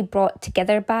legally brought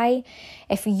together by.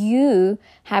 If you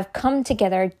have come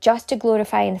together just to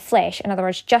glorify in the flesh, in other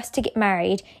words, just to get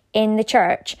married in the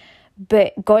church,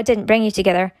 but God didn't bring you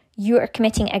together, you are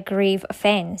committing a grave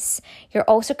offence. You're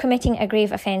also committing a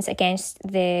grave offence against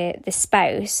the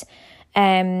spouse,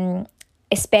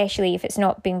 especially if it's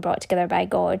not being brought together by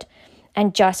God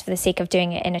and just for the sake of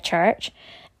doing it in a church,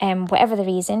 whatever the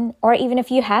reason, or even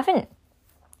if you haven't.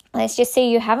 Let's just say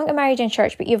you haven't got married in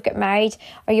church, but you've got married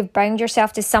or you've bound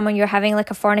yourself to someone, you're having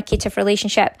like a fornicative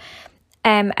relationship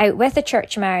out with a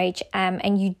church marriage,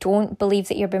 and you don't believe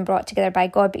that you've been brought together by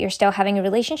God, but you're still having a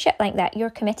relationship like that, you're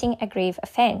committing a grave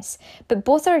offence. But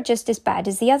both are just as bad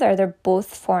as the other. They're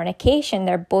both fornication.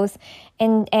 They're both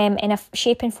in a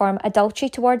shape and form adultery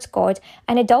towards God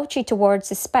and adultery towards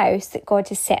the spouse that God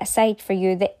has set aside for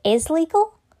you that is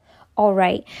legal. All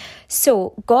right,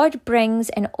 so God brings,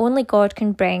 and only God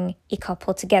can bring, a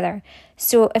couple together.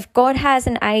 So if God has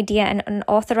an idea and an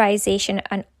authorization,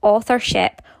 an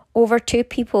authorship over two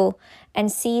people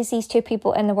and sees these two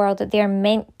people in the world that they're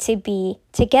meant to be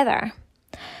together,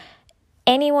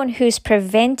 anyone who's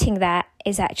preventing that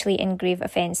is actually in grave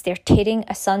offence. They're tearing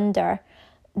asunder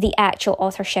the actual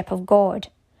authorship of God.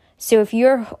 So if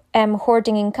you're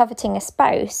hoarding and coveting a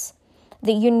spouse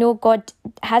that you know God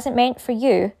hasn't meant for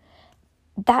you,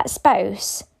 that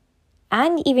spouse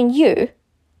and even you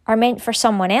are meant for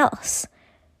someone else.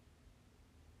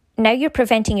 Now you're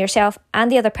preventing yourself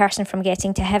and the other person from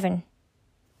getting to heaven.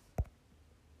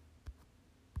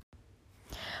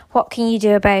 What can you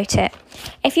do about it?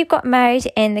 If you've got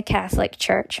married in the Catholic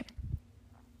Church,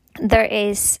 there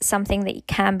is something that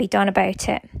can be done about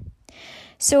it.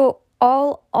 So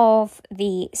all of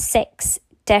the 6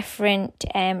 different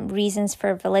reasons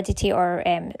for validity, or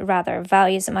rather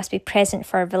values that must be present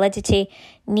for validity,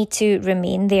 need to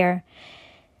remain there.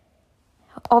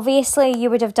 Obviously, you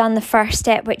would have done the first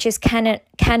step, which is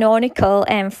canonical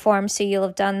form. So you'll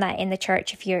have done that in the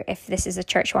church if this is a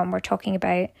church one we're talking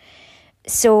about.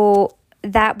 So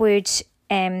that would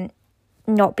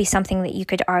not be something that you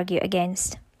could argue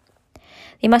against.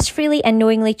 They must freely and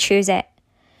knowingly choose it.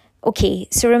 Okay,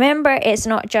 so remember, it's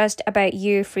not just about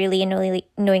you freely and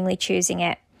knowingly choosing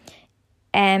it.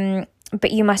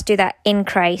 But you must do that in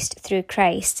Christ, through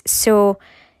Christ. So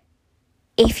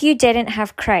if you didn't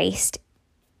have Christ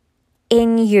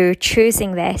in you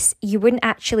choosing this, you wouldn't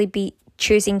actually be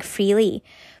choosing freely,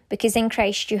 because in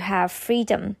Christ you have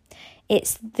freedom.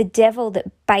 It's the devil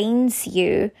that binds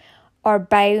you or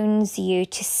bounds you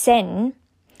to sin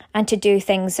and to do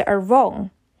things that are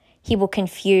wrong. He will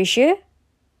confuse you.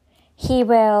 He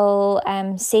will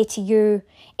say to you,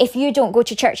 if you don't go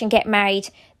to church and get married,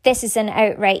 this is an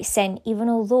outright sin, even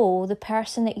although the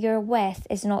person that you're with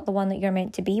is not the one that you're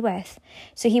meant to be with.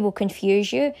 So he will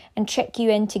confuse you and trick you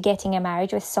into getting a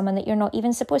marriage with someone that you're not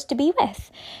even supposed to be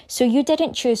with. So you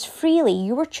didn't choose freely.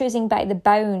 You were choosing by the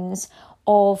bounds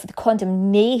of the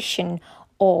condemnation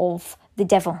of the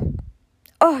devil.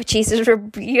 Oh, Jesus,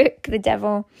 rebuke the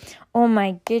devil. Oh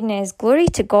my goodness, glory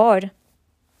to God.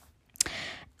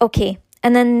 Okay,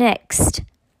 and then next.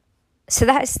 So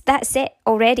that's it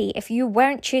already. If you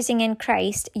weren't choosing in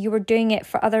Christ, you were doing it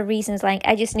for other reasons, like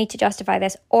I just need to justify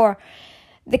this, or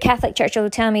the Catholic Church will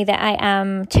tell me that I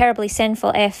am terribly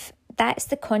sinful. If that's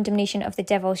the condemnation of the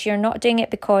devil, so you're not doing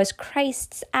it because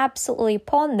Christ's absolutely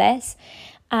upon this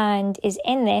and is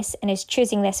in this and is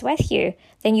choosing this with you,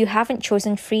 then you haven't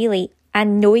chosen freely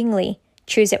and knowingly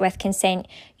choose it with consent.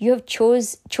 You have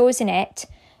chosen it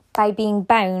by being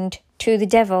bound to the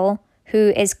devil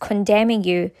who is condemning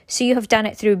you. So you have done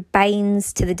it through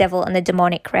binds to the devil and the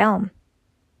demonic realm.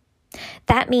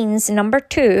 That means, number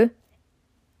 2,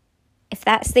 if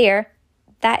that's there,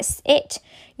 that's it.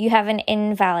 You have an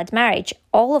invalid marriage.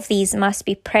 All of these must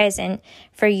be present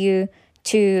for you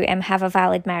to have a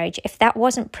valid marriage. If that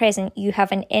wasn't present, you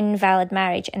have an invalid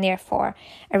marriage and therefore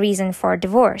a reason for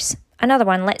divorce. Another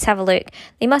one, let's have a look.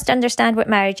 They must understand what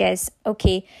marriage is.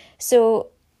 Okay, so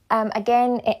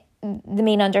the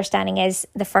main understanding is,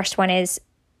 the first one is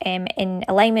in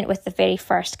alignment with the very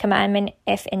first commandment.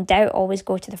 If in doubt, always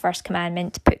go to the first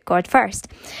commandment, put God first.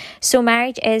 So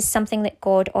marriage is something that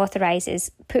God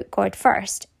authorizes. Put God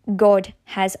first. God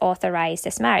has authorized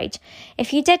this marriage.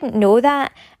 If you didn't know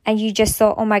that and you just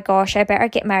thought, oh my gosh, I better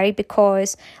get married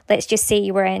because, let's just say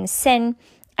you were in sin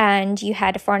and you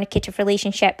had a fornicative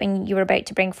relationship and you were about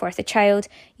to bring forth a child,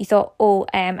 you thought,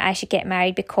 I should get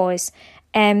married because...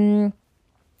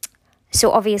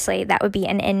 So obviously that would be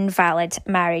an invalid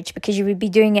marriage, because you would be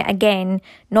doing it again,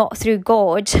 not through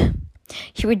God.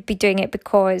 You would be doing it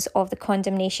because of the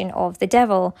condemnation of the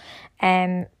devil,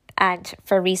 and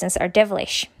for reasons that are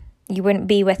devilish. You wouldn't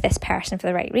be with this person for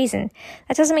the right reason.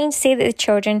 That doesn't mean to say that the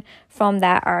children from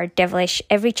that are devilish.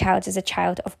 Every child is a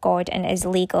child of God and is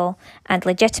legal and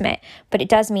legitimate. But it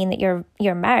does mean that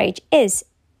your marriage is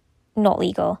not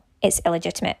legal. It's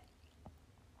illegitimate.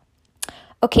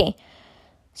 Okay.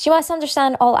 So you must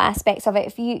understand all aspects of it.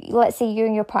 If let's say you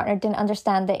and your partner didn't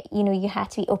understand that, you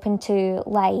had to be open to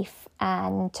life,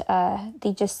 and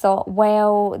they just thought,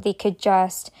 well, they could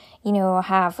just,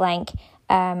 have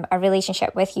a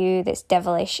relationship with you that's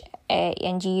devilish,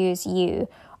 and you use you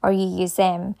or you use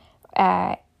them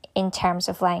in terms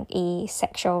of a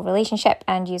sexual relationship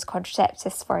and use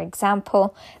contraceptives, for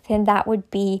example, then that would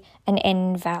be an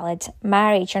invalid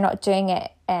marriage. You're not doing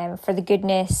it for the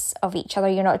goodness of each other.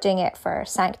 You're not doing it for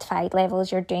sanctified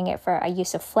levels. You're doing it for a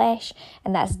use of flesh,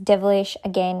 and that's devilish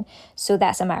again. So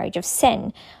that's a marriage of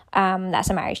sin. That's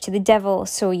a marriage to the devil.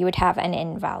 So you would have an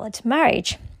invalid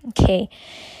marriage. Okay.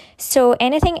 So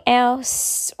anything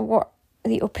else? What?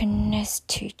 The openness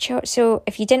to church. So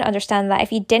if you didn't understand that,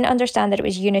 it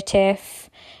was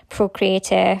unitive,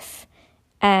 procreative,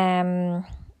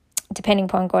 depending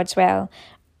upon God's will,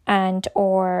 and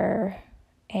or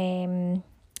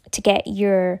to get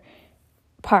your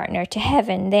partner to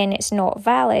heaven, then it's not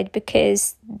valid,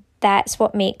 because that's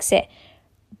what makes it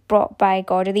brought by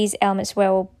God, or these elements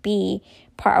will be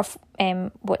part of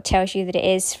what tells you that it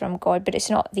is from God, but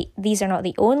these are not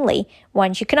the only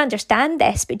ones. You can understand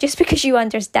this, but just because you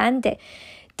understand it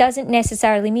doesn't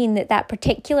necessarily mean that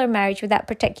particular marriage with that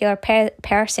particular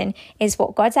person is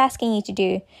what God's asking you to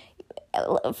do.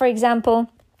 For example,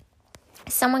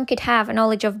 someone could have a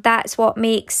knowledge of that's what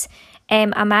makes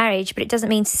a marriage, but it doesn't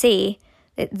mean to say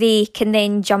that they can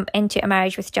then jump into a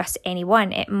marriage with just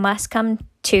anyone. It must come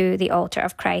to the altar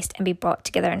of Christ and be brought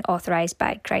together and authorized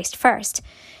by Christ first.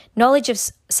 Knowledge of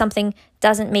something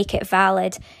doesn't make it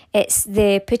valid. It's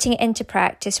the putting it into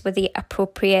practice with the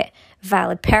appropriate,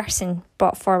 valid person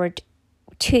brought forward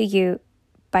to you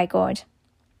by God.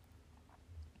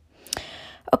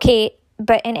 Okay,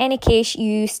 but in any case,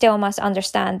 you still must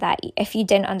understand that if you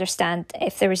didn't understand,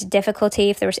 if there was difficulty,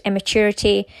 if there was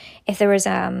immaturity, if there was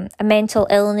a mental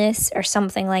illness or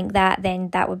something like that, then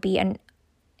that would be an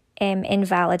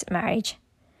invalid marriage.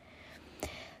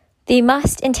 They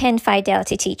must intend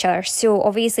fidelity to each other. So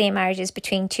obviously a marriage is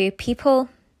between two people,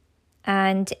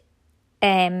 and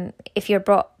if you're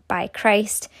brought by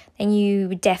Christ, then you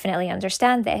would definitely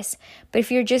understand this. But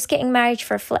if you're just getting married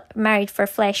for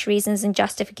flesh reasons and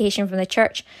justification from the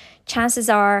church, chances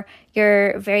are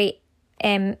you're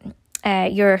an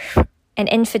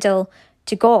infidel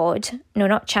to God. No,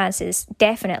 not chances.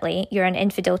 Definitely, you're an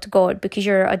infidel to God, because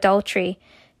your adultery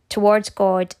towards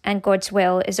God and God's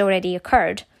will has already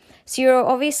occurred. So you're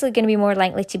obviously going to be more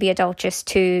likely to be adulterous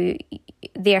to,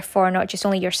 therefore, not just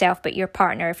only yourself, but your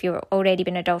partner, if you've already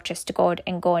been adulterous to God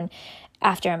and gone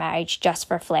after a marriage just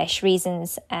for flesh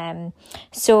reasons.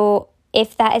 So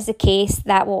if that is the case,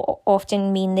 that will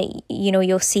often mean that,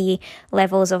 you'll see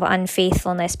levels of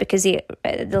unfaithfulness, because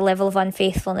the level of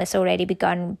unfaithfulness already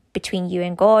begun between you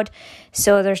and God.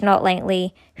 So there's not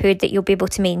likelihood that you'll be able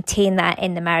to maintain that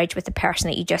in the marriage with the person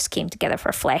that you just came together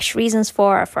for flesh reasons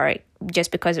for, or for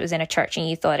just because it was in a church and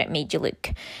you thought it made you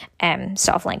look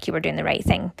sort of like you were doing the right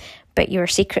thing, but you were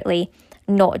secretly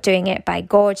not doing it by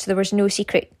God. So there was no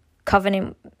secret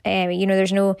covenant,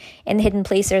 there's no, in the hidden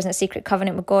place there isn't a secret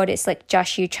covenant with God. It's like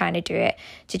just you trying to do it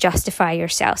to justify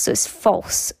yourself. So it's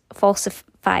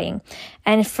falsifying,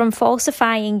 and from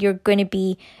falsifying you're going to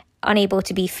be unable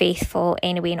to be faithful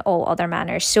anyway in all other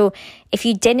manners. So if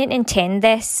you didn't intend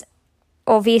this,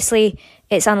 obviously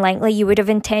it's unlikely you would have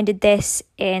intended this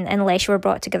unless you were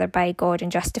brought together by God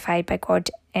and justified by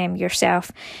God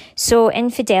yourself. So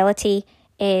infidelity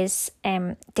is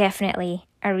definitely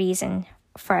a reason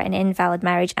for an invalid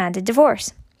marriage and a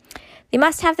divorce. They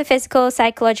must have the physical,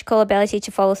 psychological ability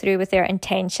to follow through with their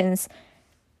intentions.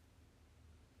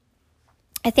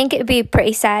 I think it would be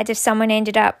pretty sad if someone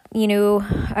ended up,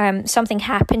 something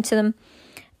happened to them,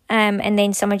 and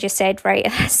then someone just said, right,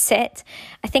 that's it.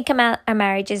 I think a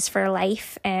marriage is for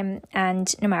life, and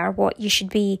no matter what, you should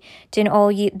be doing all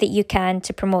that you can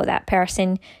to promote that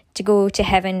person to go to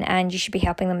heaven, and you should be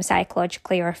helping them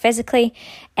psychologically or physically.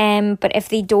 But if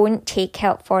they don't take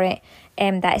help for it,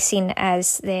 that is seen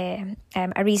as a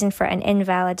reason for an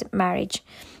invalid marriage.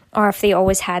 Or if they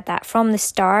always had that from the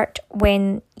start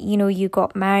when, you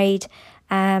got married,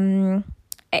 it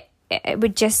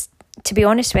would just, to be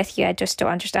honest with you, I just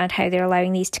don't understand how they're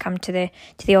allowing these to come to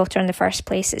the altar in the first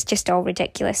place. It's just all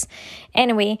ridiculous.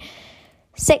 Anyway,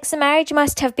 6, the marriage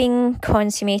must have been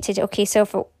consummated. Okay,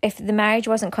 so if the marriage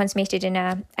wasn't consummated in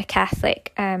a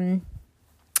Catholic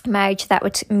marriage, that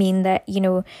would mean that,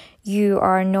 you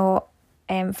are not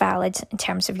valid in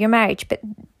terms of your marriage. But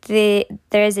there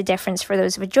is a difference for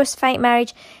those of a Josephite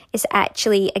marriage. It's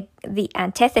actually the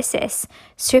antithesis.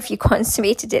 So if you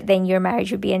consummated it, then your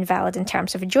marriage would be invalid in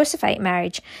terms of a Josephite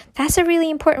marriage. That's a really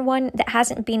important one that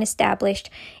hasn't been established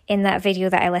in that video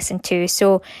that I listened to.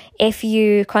 So if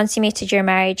you consummated your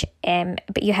marriage,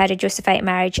 but you had a Josephite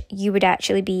marriage, you would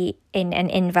actually be in an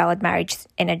invalid marriage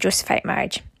in a Josephite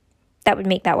marriage. That would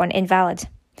make that one invalid.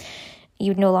 You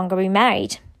would no longer be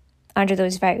married under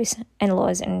those vows and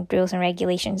laws and rules and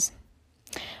regulations.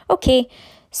 Okay,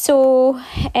 so,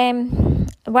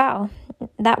 wow,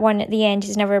 that one at the end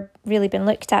has never really been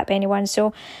looked at by anyone,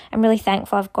 so I'm really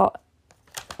thankful I've got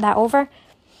that over.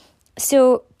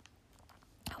 So,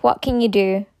 what can you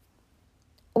do?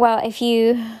 Well, if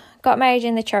you got married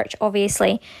in the church,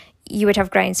 obviously, you would have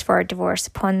grounds for divorce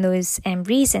upon those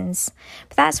reasons.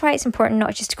 But that's why it's important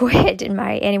not just to go ahead and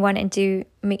marry anyone, and to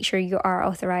make sure you are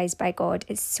authorised by God.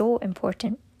 It's so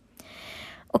important.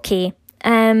 Okay,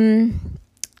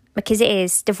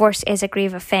 because divorce is a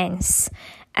grave offence.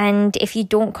 And if you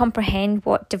don't comprehend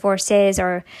what divorce is,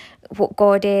 or what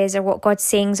God is, or what God's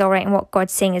saying is all right and what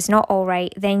God's saying is not all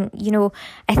right, then,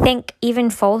 I think even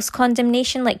false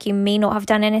condemnation, like you may not have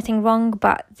done anything wrong,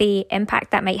 but the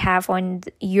impact that might have on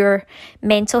your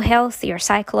mental health, your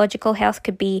psychological health,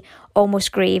 could be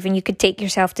almost grave, and you could take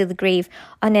yourself to the grave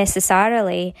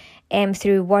unnecessarily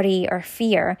through worry or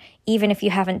fear, even if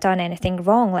you haven't done anything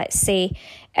wrong. Let's say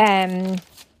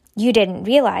you didn't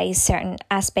realise certain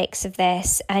aspects of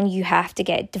this and you have to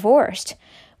get divorced.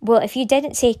 Well, if you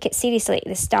didn't take it seriously at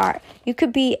the start, you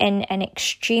could be in an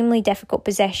extremely difficult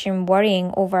position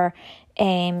worrying over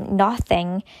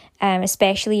nothing,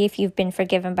 especially if you've been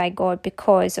forgiven by God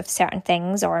because of certain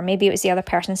things, or maybe it was the other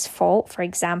person's fault, for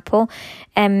example.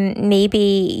 Maybe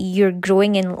you're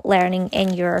growing and learning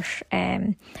in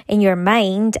your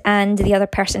mind, and the other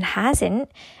person hasn't,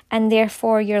 and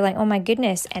therefore you're like, oh my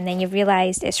goodness, and then you've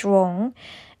realised it's wrong,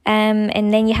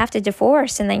 and then you have to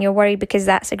divorce, and then you're worried because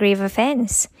that's a grave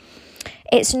offence.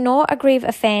 It's not a grave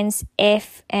offence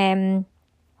if,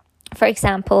 for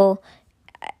example,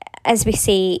 as we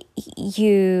say,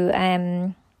 you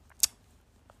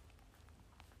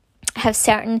have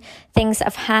certain things that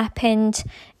have happened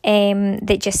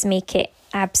that just make it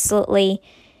absolutely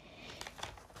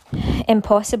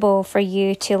impossible for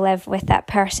you to live with that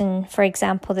person. For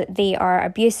example, that they are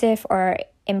abusive or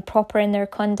improper in their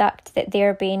conduct, that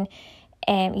they're being,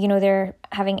 they're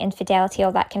having infidelity,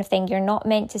 all that kind of thing. You're not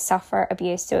meant to suffer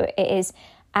abuse. So it is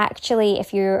actually,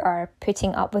 if you are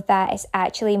putting up with that, it's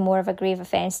actually more of a grave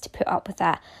offence to put up with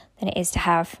that than it is to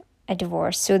have a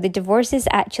divorce. So the divorce is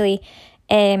actually,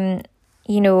 as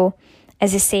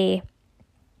I say,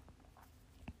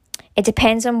 it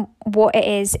depends on what it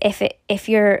is. If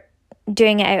you're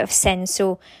doing it out of sin,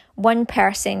 so one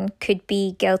person could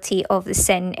be guilty of the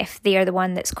sin if they are the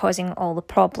one that's causing all the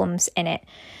problems in it.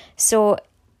 So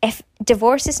if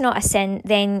divorce is not a sin,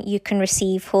 then you can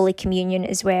receive Holy Communion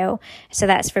as well. So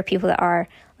that's for people that are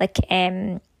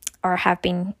or have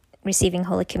been receiving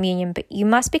Holy Communion. But you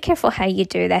must be careful how you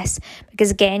do this, because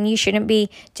again, you shouldn't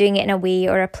be doing it in a way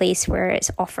or a place where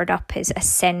it's offered up as a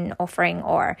sin offering,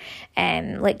 or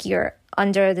like you're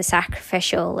under the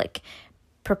sacrificial,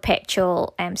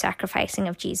 perpetual sacrificing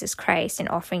of Jesus Christ and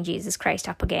offering Jesus Christ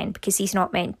up again, because he's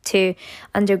not meant to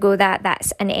undergo that.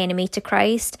 That's an enemy to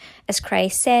Christ, as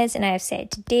Christ says, and I have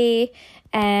said today,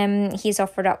 he's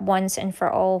offered up once and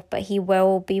for all, but he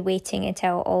will be waiting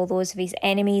until all those of his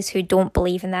enemies who don't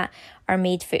believe in that are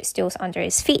made footstools under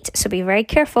his feet. So be very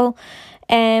careful.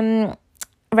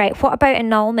 Right, what about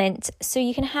annulment? So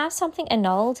you can have something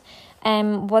annulled,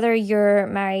 whether you're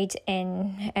married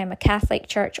in a Catholic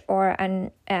church or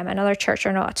another church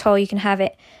or not at all. You can have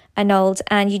it annulled,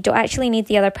 and you don't actually need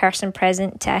the other person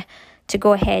present to to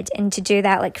go ahead and to do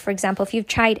that. Like, for example, if you've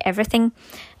tried everything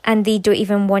and they don't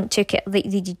even want to, they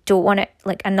don't want to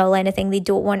like annul anything, they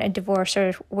don't want a divorce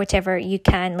or whatever, you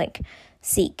can like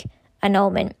seek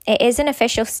annulment. It is an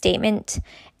official statement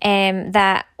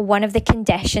that one of the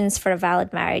conditions for a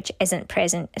valid marriage isn't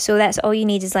present. So that's all you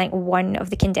need, is like one of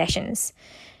the conditions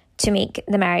to make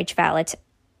the marriage valid.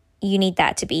 You need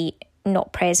that to be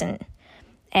not present,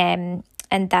 and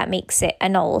that makes it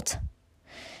annulled.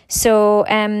 So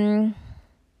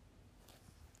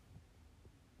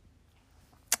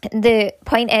the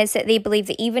point is that they believe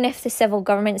that even if the civil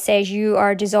government says you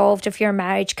are dissolved of your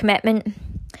marriage commitment,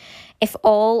 if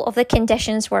all of the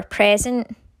conditions were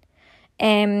present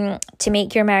to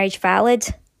make your marriage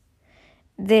valid,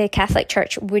 the Catholic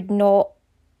Church would not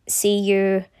see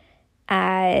you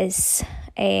as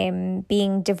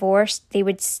being divorced. They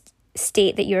would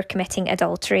state that you're committing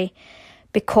adultery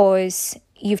because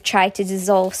you've tried to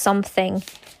dissolve something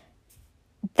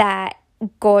that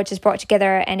God has brought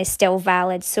together and is still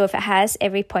valid. So if it has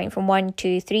every point from 1,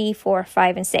 2, 3, 4,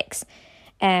 5, and 6,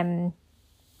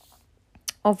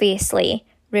 obviously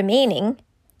remaining,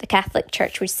 the Catholic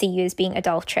Church would see you as being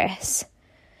adulterous.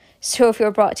 So if you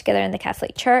were brought together in the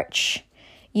Catholic Church,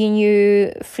 you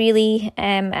knew freely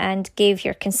and gave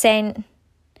your consent,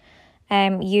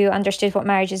 you understood what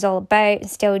marriage is all about and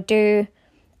still do,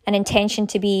 an intention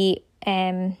to be,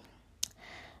 you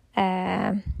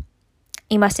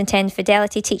must intend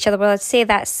fidelity to each other. Well, I'd say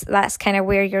that's kind of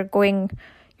where you're going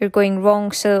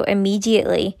wrong so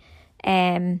immediately.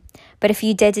 But if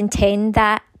you did intend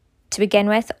that to begin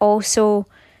with, also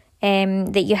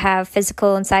that you have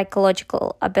physical and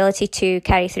psychological ability to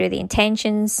carry through the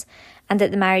intentions, and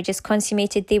that the marriage is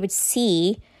consummated, they would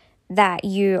see that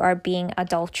you are being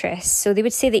adulterous. So they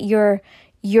would say that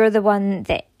you're the one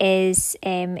that is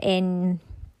in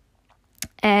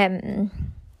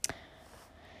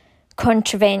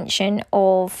contravention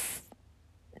of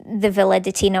the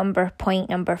validity point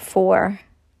number 4,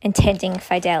 intending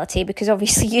fidelity, because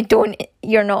obviously you've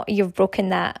broken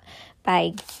that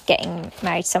by getting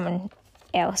married to someone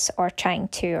else or trying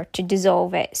to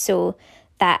dissolve it. So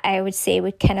that, I would say,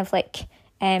 would kind of like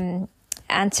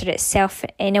answer itself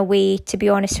in a way, to be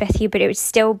honest with you, but it would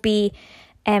still be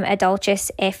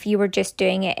adulterous if you were just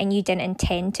doing it and you didn't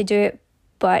intend to do it,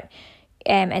 but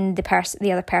and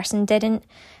the other person didn't,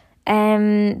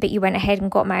 but you went ahead and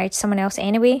got married to someone else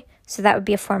anyway. So that would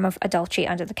be a form of adultery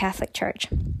under the Catholic Church.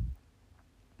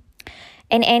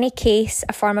 In any case,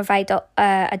 a form of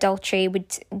adultery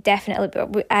would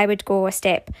definitely, I would go a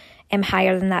step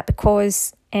higher than that,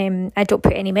 because I don't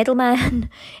put any middleman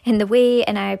in the way,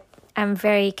 and I'm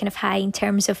very kind of high in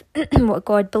terms of what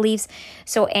God believes.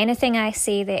 So anything I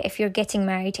say, that if you're getting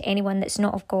married to anyone that's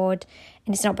not of God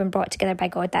and it's not been brought together by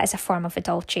God, that is a form of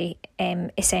adultery,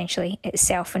 essentially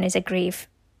itself, and is a grave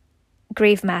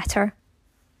matter.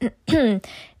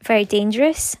 Very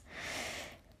dangerous.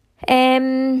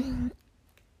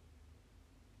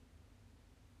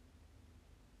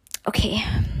 Okay.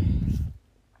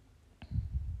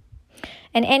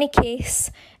 In any case,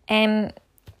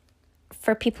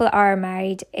 for people that are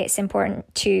married, it's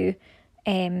important to,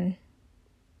 even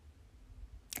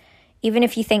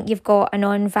if you think you've got a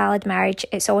non-valid marriage,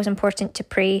 it's always important to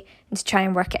pray and to try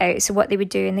and work it out. So what they would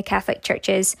do in the Catholic Church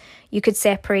is you could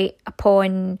separate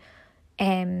upon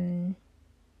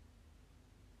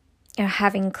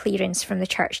having clearance from the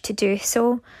church to do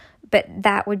so. But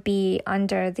that would be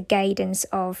under the guidance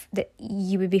of that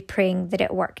you would be praying that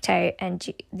it worked out, and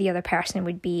the other person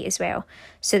would be as well,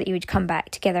 so that you would come back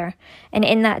together. And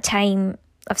in that time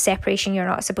of separation, you're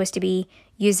not supposed to be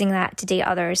using that to date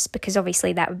others, because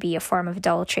obviously that would be a form of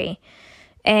adultery.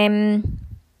 Yeah,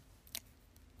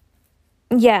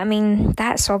 I mean,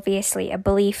 that's obviously a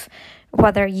belief,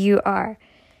 whether you are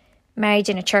married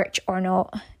in a church or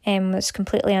not. It's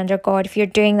completely under God. If you're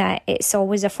doing that, it's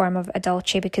always a form of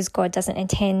adultery, because God doesn't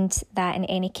intend that in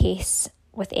any case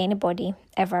with anybody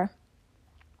ever.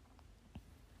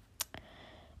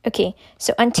 Okay,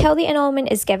 so until the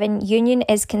annulment is given, union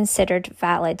is considered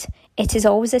valid. It is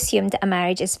always assumed that a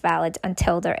marriage is valid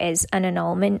until there is an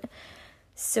annulment.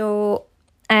 So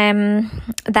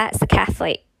that's the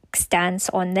Catholic stance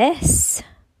on this.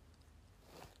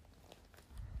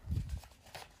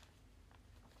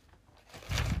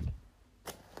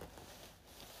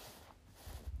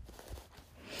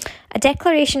 A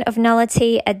declaration of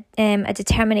nullity, a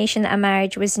determination that a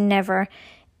marriage was never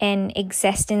in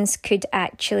existence, could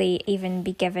actually even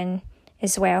be given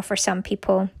as well for some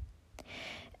people.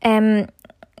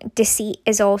 Deceit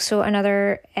is also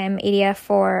another area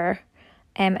for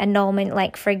annulment.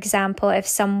 Like, for example, if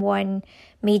someone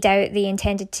made out they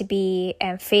intended to be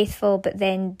faithful, but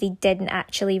then they didn't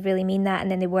actually really mean that, and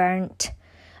then they weren't.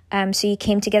 So you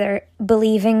came together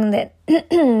believing that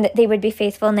that they would be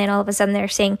faithful, and then all of a sudden they're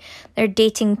saying they're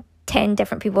dating 10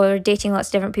 different people, or dating lots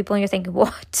of different people, and you're thinking,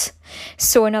 what?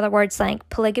 So in other words, like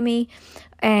polygamy,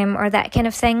 or that kind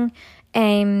of thing,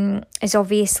 is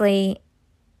obviously,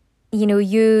 you know,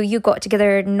 you got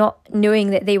together not knowing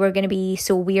that they were going to be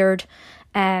so weird,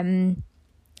 but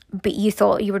you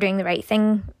thought you were doing the right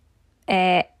thing.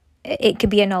 It could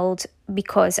be annulled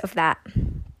because of that.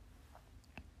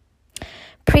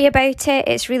 Pray about it.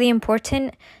 It's really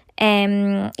important.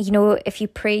 You know, if you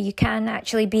pray, you can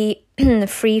actually be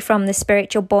free from the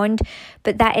spiritual bond.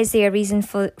 But that is the reason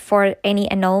for any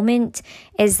annulment,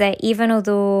 is that even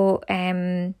although,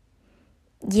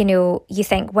 you know, you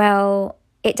think, well,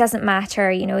 it doesn't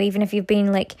matter, you know, even if you've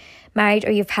been like married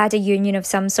or you've had a union of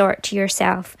some sort to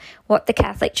yourself, what the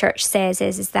Catholic Church says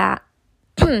is that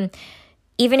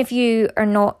even if you are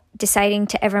not deciding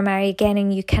to ever marry again,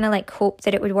 and you kind of like hope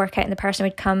that it would work out and the person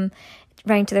would come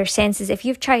round to their senses, if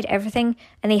you've tried everything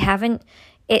and they haven't,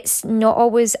 it's not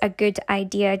always a good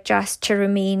idea just to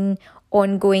remain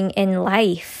ongoing in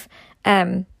life,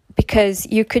 because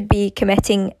you could be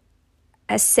committing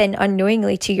a sin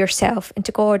unknowingly to yourself and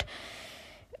to God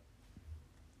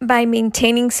by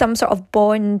maintaining some sort of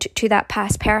bond to that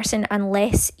past person,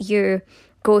 unless you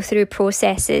go through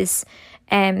processes.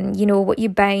 You know, what you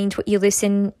bind, what you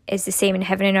loosen is the same in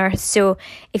heaven and earth. So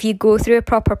if you go through a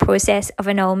proper process of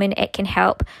annulment, it can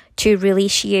help to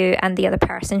release you and the other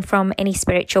person from any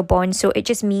spiritual bond. So it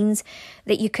just means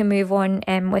that you can move on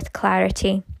with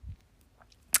clarity.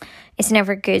 It's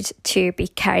never good to be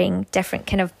carrying different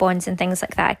kind of bonds and things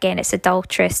like that. Again, it's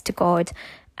adulterous to God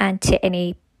and to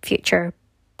any future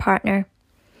partner.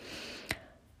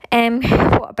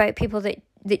 What about people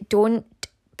that don't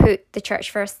put the church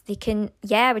first? They can,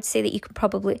 I would say that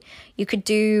you could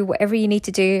do whatever you need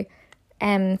to do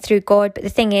through God. But the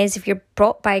thing is, if you're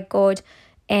brought by God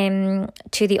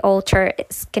to the altar,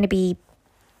 it's going to be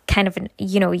kind of,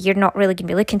 you know, you're not really going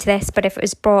to be looking to this. But if it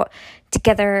was brought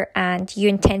together and you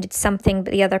intended something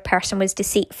but the other person was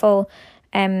deceitful,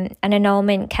 an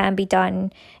annulment can be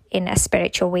done in a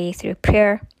spiritual way through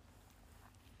prayer,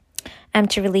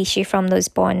 to release you from those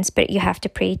bonds. But you have to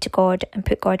pray to God and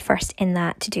put God first in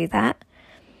that to do that.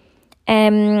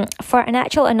 For an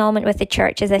actual annulment with the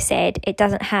church, as I said, it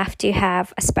doesn't have to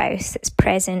have a spouse that's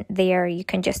present there. You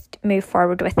can just move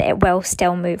forward with it. It will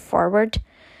still move forward.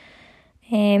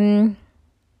 And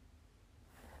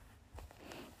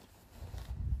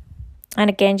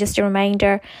again, just a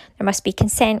reminder, there must be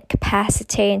consent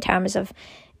capacity in terms of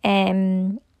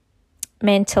mental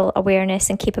awareness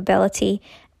and capability.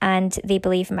 And they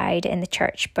believe married in the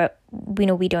church, but we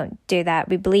know we don't do that.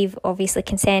 We believe, obviously,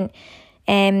 consent,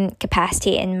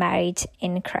 capacity, and married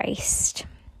in Christ.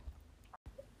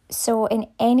 So in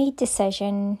any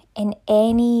decision, in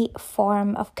any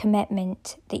form of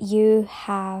commitment that you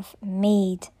have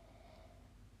made,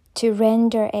 to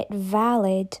render it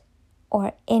valid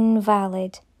or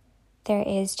invalid, there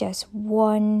is just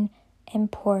one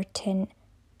important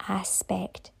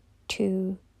aspect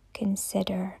to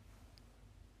consider.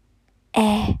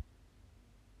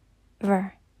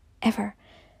 Ever.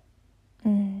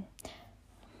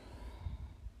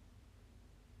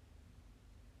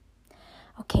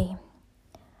 Okay,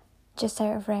 just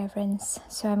out of reverence,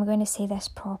 so I'm going to say this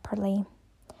properly.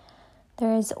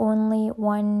 There is only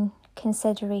one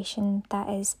consideration that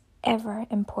is ever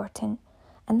important,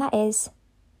 and that is,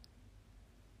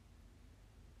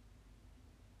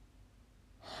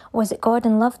 was it God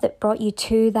in love that brought you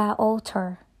to that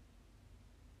altar?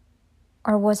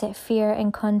 Or was it fear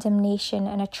and condemnation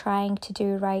and a trying to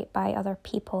do right by other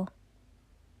people?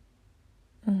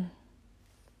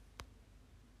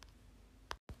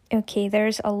 Okay,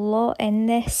 there's a lot in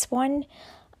this one,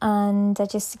 and I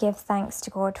just give thanks to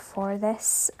God for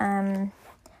this, for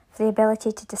the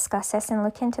ability to discuss this and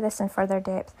look into this in further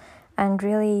depth, and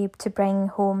really to bring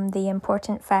home the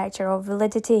important factor of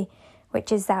validity,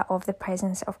 which is that of the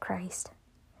presence of Christ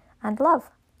and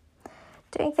love.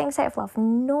 Doing things out of love,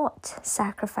 not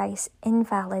sacrifice.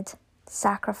 Invalid.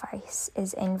 Sacrifice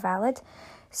is invalid.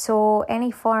 So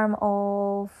any form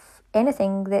of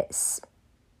anything that's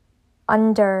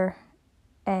under,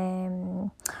 or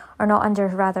not under,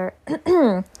 rather,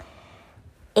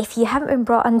 if you haven't been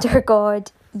brought under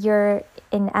God, you're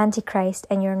in Antichrist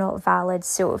and you're not valid.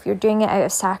 So if you're doing it out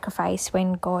of sacrifice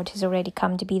when God has already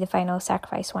come to be the final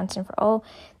sacrifice once and for all,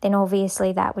 then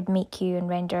obviously that would make you and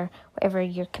render whatever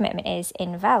your commitment is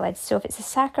invalid. So if it's a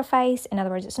sacrifice, in other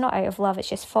words, it's not out of love, it's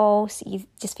just false, you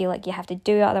just feel like you have to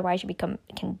do it, otherwise you become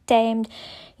condemned.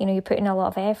 You're putting a lot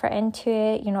of effort into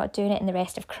it, you're not doing it in the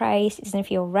rest of Christ, it doesn't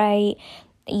feel right.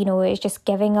 It's just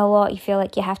giving a lot. You feel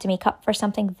like you have to make up for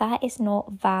something. That is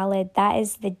not valid. That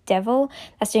is the devil.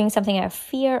 That's doing something out of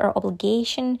fear or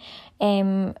obligation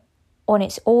on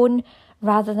its own,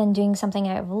 rather than doing something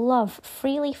out of love,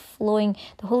 freely flowing.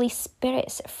 The Holy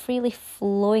Spirit's freely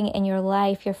flowing in your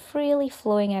life. You're freely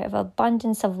flowing out of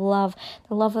abundance of love.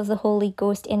 The love of the Holy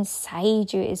Ghost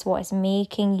inside you is what is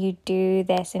making you do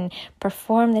this and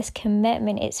perform this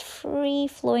commitment. It's free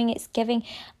flowing, it's giving,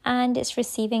 and it's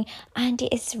receiving, and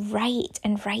it is right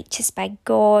and righteous by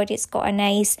God. It's got a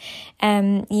nice,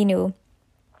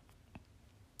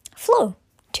 flow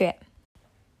to it.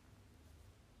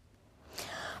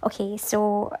 Okay,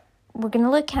 so we're going to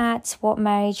look at what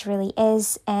marriage really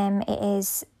is. It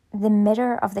is the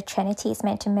mirror of the Trinity. It's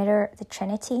meant to mirror the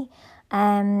Trinity.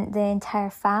 The entire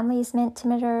family is meant to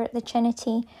mirror the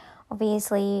Trinity.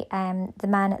 Obviously, the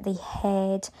man at the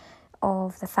head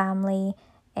of the family.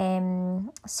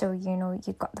 So,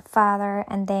 you've got the father,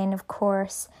 and then, of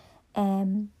course,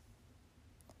 the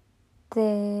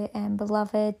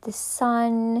beloved, the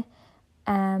son.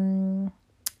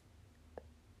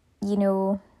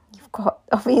 You've got,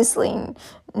 obviously,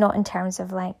 not in terms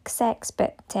of like sex,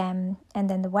 but and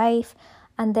then the wife,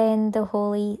 and then the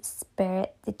Holy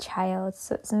Spirit, the child.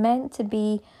 So it's meant to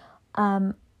be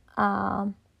a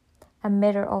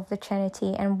mirror of the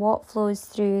Trinity, and what flows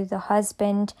through the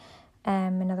husband,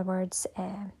 in other words,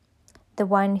 the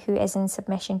one who is in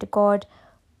submission to God,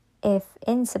 if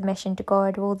in submission to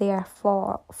God, will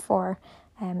therefore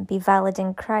be valid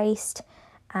in Christ,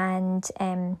 and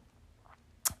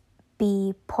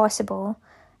be possible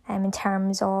in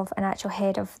terms of an actual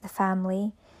head of the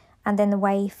family. And then the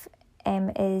wife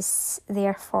is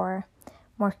therefore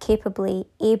more capably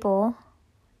able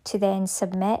to then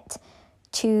submit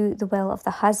to the will of the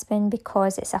husband,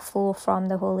 because it's a flow from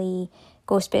the Holy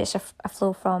Ghost, but it's a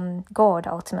flow from God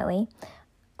ultimately,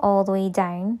 all the way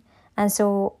down. And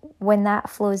so when that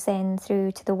flows then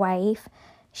through to the wife,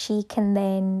 she can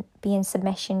then be in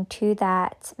submission to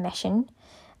that mission,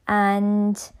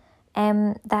 and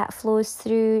that flows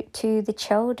through to the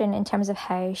children in terms of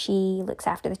how she looks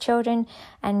after the children,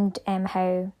 and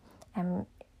how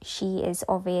she is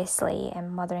obviously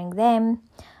mothering them,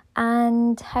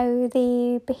 and how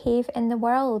they behave in the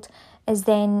world is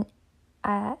then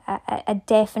a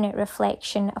definite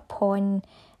reflection upon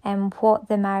what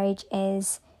the marriage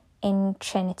is in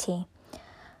Trinity.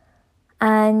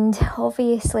 And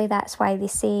obviously that's why they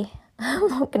say, I'm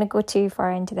not going to go too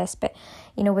far into this, but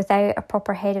without a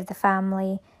proper head of the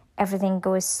family, everything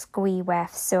goes squee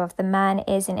with. So if the man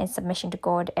isn't in submission to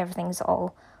God, everything's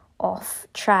all off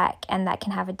track, and that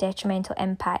can have a detrimental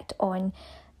impact on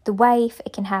the wife.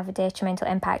 It can have a detrimental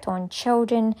impact on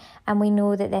children, and we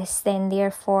know that this then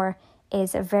therefore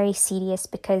is very serious,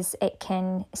 because it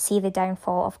can see the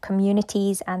downfall of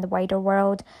communities and the wider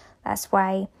world. That's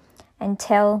why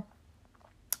until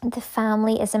the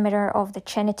family is a mirror of the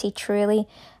Trinity truly,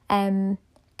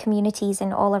 communities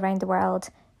in all around the world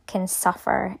can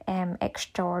suffer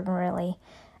extraordinarily.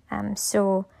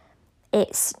 So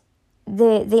it's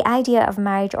the idea of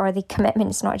marriage, or the commitment,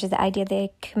 it's not just the idea, the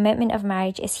commitment of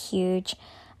marriage is huge.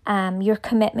 Your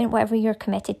commitment, whatever you're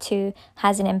committed to,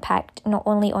 has an impact not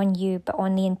only on you, but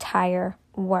on the entire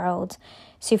world.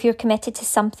 So if you're committed to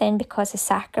something because of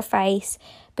sacrifice,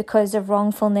 because of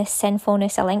wrongfulness,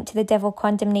 sinfulness, a link to the devil,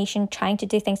 condemnation, trying to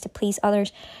do things to please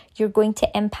others, you're going to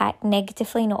impact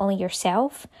negatively not only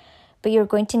yourself, but you're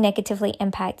going to negatively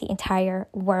impact the entire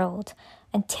world,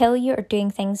 until you're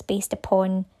doing things based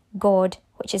upon God,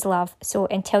 which is love. So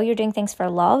until you're doing things for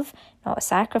love, not a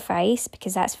sacrifice,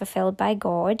 because that's fulfilled by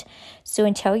God. So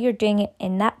until you're doing it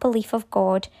in that belief of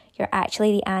God, you're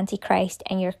actually the Antichrist,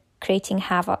 and you're creating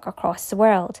havoc across the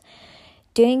world.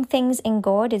 Doing things in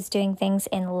God is doing things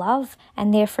in love,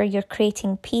 and therefore you're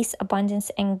creating peace, abundance,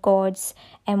 and God's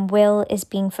will is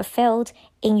being fulfilled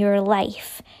in your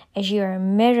life as you're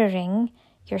mirroring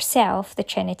yourself, the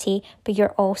Trinity, but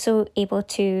you're also able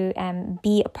to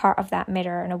be a part of that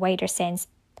mirror in a wider sense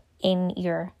in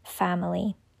your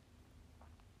family.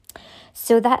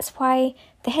 So that's why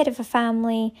the head of a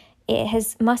family,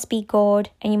 must be God,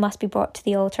 and you must be brought to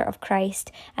the altar of Christ.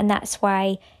 And that's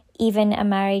why even a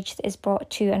marriage that is brought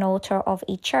to an altar of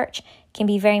a church can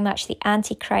be very much the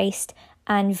Antichrist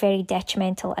and very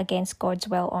detrimental against God's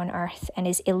will on earth, and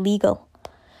is illegal.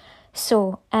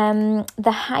 So,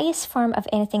 the highest form of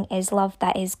anything is love,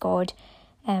 that is God.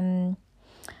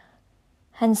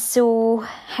 And so,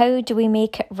 how do we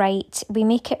make it right? We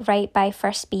make it right by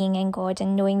first being in God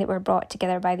and knowing that we're brought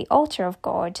together by the altar of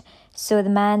God. So the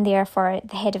man, therefore,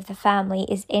 the head of the family,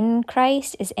 is in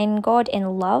Christ, is in God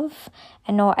in love,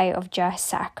 and not out of just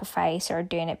sacrifice or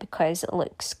doing it because it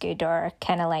looks good or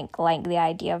kind of like the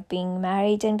idea of being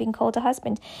married and being called a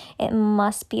husband. It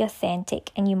must be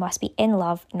authentic, and you must be in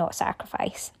love, not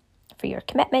sacrifice, for your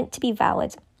commitment to be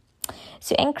valid.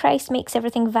 So in Christ makes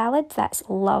everything valid. That's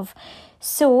love.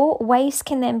 So wives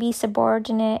can then be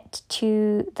subordinate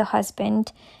to the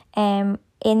husband in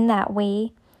that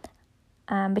way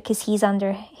because he's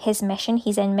under his mission.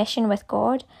 He's in mission with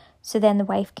God. So then the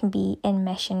wife can be in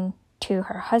mission to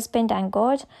her husband and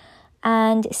God.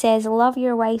 And it says, love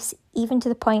your wives even to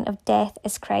the point of death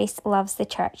as Christ loves the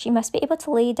church. You must be able to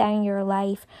lay down your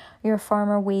life, your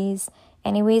former ways,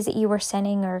 any ways that you were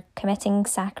sinning or committing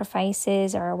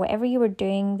sacrifices or whatever you were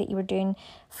doing that you were doing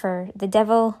for the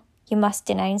devil. You must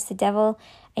denounce the devil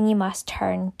and you must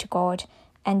turn to God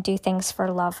and do things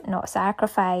for love, not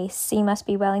sacrifice. So you must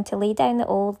be willing to lay down the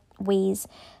old ways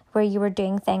where you were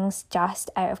doing things just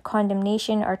out of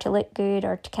condemnation or to look good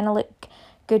or to kind of look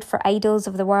good for idols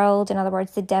of the world, in other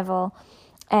words, the devil.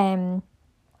 And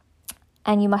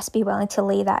you must be willing to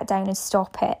lay that down and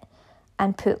stop it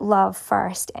and put love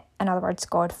first, in other words,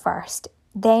 God first.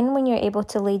 Then when you're able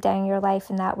to lay down your life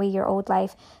in that way, your old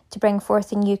life, to bring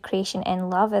forth a new creation in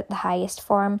love at the highest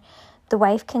form, the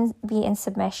wife can be in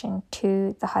submission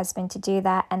to the husband to do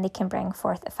that, and they can bring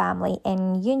forth a family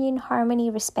in union, harmony,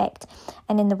 respect,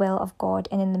 and in the will of God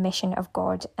and in the mission of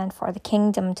God and for the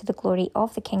kingdom, to the glory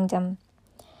of the kingdom.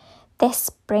 This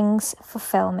brings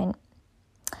fulfillment.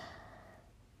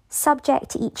 Subject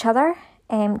to each other,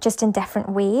 just in different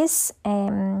ways.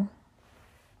 And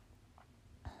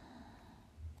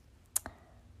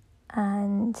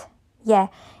yeah,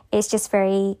 it's just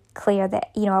very clear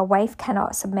that, a wife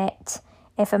cannot submit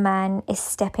if a man is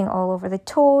stepping all over the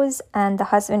toes and the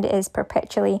husband is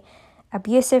perpetually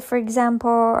abusive, for example,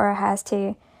 or has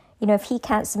to, if he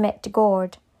can't submit to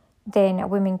God, then a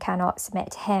woman cannot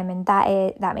submit to him, and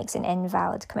that makes an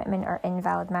invalid commitment or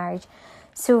invalid marriage.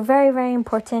 So very, very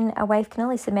important. A wife can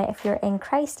only submit if you're in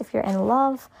Christ, if you're in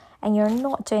love, and you're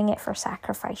not doing it for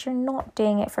sacrifice. You're not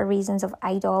doing it for reasons of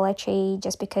idolatry,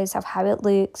 just because of how it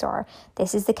looks, or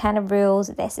this is the kind of rules,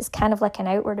 this is kind of like an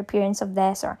outward appearance of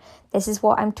this, or this is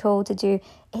what I'm told to do.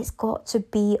 It's got to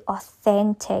be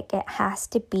authentic. It has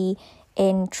to be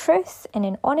in truth and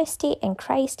in honesty in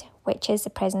Christ, which is the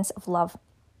presence of love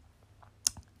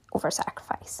over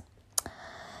sacrifice.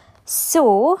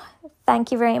 So,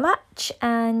 thank you very much.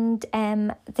 And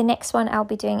the next one I'll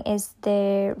be doing is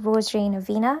the Rosary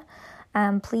Novena.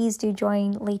 Please do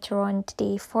join later on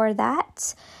today for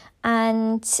that.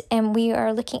 And we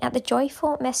are looking at the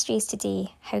joyful mysteries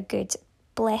today. How good.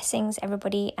 Blessings,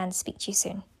 everybody, and speak to you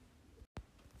soon.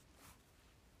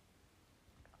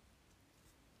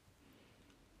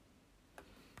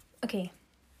 Okay.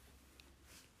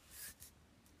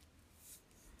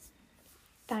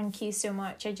 Thank you so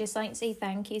much. I'd just like to say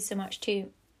thank you so much to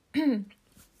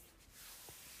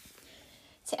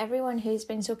everyone who's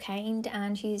been so kind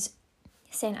and who's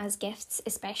sent us gifts,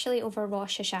 especially over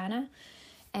Rosh Hashanah.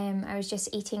 I was just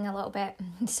eating a little bit,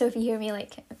 so if you hear me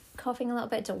coughing a little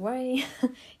bit, don't worry.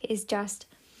 It is just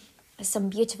some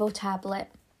beautiful tablet.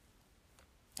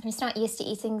 I'm just not used to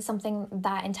eating something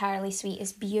that entirely sweet.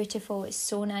 It's beautiful, it's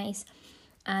so nice.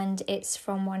 And it's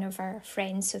from one of our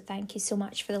friends, so thank you so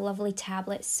much for the lovely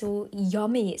tablet. So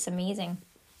yummy, it's amazing.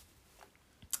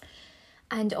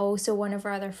 And also one of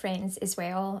our other friends as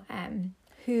well,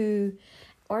 who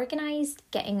organised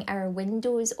getting our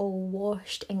windows all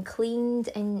washed and cleaned.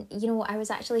 And I was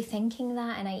actually thinking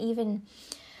that, and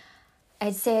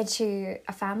I'd said to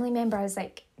a family member, I was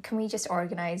like, can we just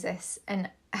organise this? And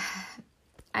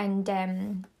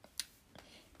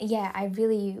yeah, I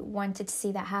really wanted to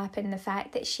see that happen. The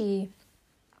fact that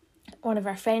one of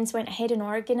our friends went ahead and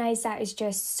organised that is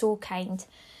just so kind.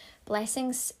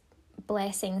 Blessings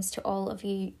to all of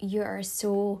you. You are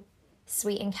so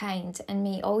sweet and kind, and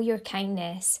may all your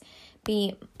kindness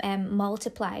be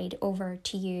multiplied over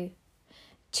to you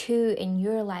too in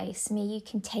your lives. May you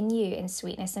continue in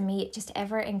sweetness, and may it just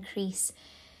ever increase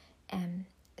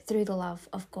through the love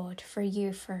of God for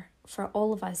you, for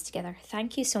all of us together.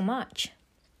 Thank you so much.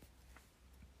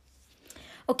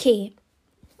 Okay,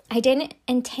 I didn't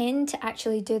intend to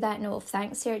actually do that note of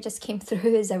thanks here. It just came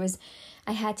through as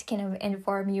I had to kind of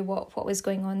inform you what was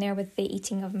going on there with the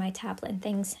eating of my tablet and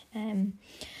things.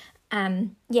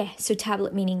 So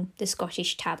tablet meaning the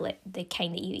Scottish tablet, the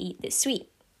kind that you eat that's sweet.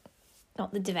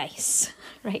 not the device,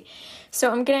 right? So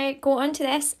I'm going to go on to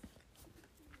this.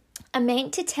 I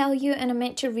meant to tell you and I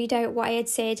meant to read out what I had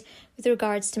said with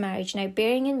regards to marriage. Now,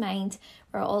 bearing in mind,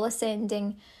 we're all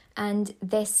ascending, and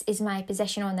this is my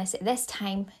position on this at this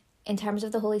time in terms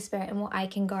of the Holy Spirit and what I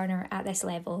can garner at this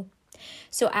level.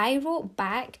 So I wrote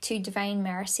back to Divine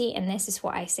Mercy, and this is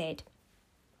what I said.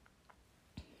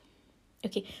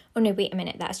 Okay, oh no, wait a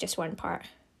minute, that's just one part.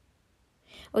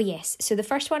 Oh yes, so the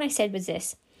first one I said was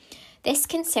this. This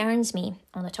concerns me,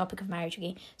 on the topic of marriage,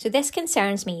 okay? So this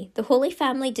concerns me. The Holy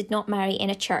Family did not marry in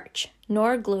a church,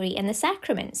 nor glory in the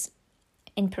sacraments,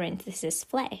 in parenthesis,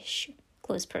 flesh,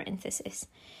 close parenthesis.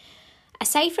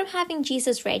 Aside from having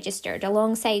Jesus registered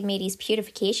alongside Mary's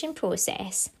purification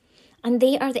process, and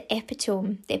they are the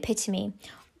epitome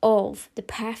of the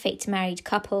perfect married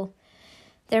couple.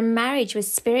 Their marriage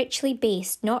was spiritually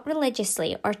based, not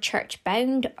religiously or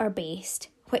church-bound or based,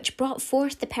 which brought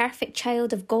forth the perfect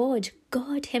child of God,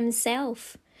 God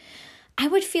himself. I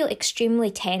would feel extremely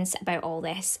tense about all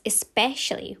this,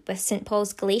 especially with St.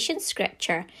 Paul's Galatians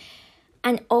scripture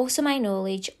and also my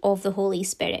knowledge of the Holy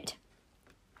Spirit.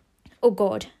 Oh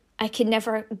God, I could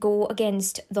never go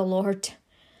against the Lord.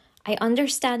 I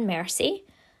understand mercy,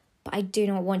 but I do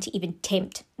not want to even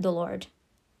tempt the Lord.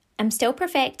 I'm still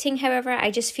perfecting, however,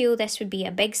 I just feel this would be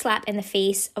a big slap in the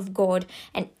face of God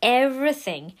and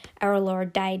everything our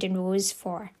Lord died and rose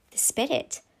for. The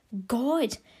Spirit,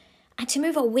 God, and to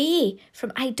move away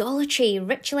from idolatry,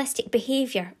 ritualistic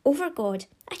behaviour over God.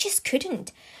 I just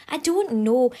couldn't. I don't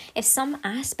know if some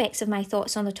aspects of my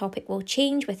thoughts on the topic will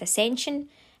change with ascension.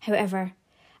 However,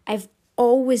 I've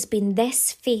always been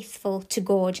this faithful to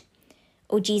God.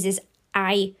 Oh Jesus,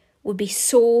 I would be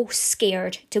so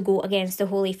scared to go against the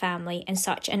Holy Family in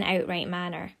such an outright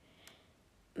manner.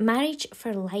 Marriage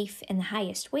for life in the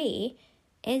highest way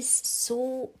is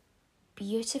so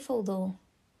beautiful though.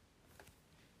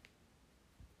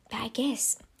 But I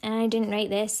guess, and I didn't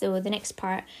write this, so the next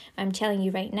part I'm telling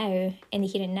you right now, in the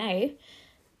here and now,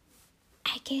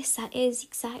 I guess that is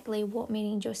exactly what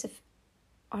Mary and Joseph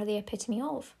are the epitome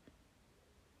of.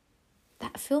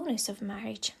 That fullness of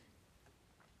marriage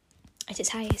at its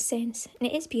highest sense, and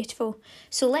it is beautiful.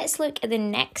 So let's look at the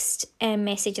next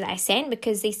message that I sent,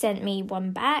 because they sent me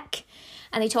one back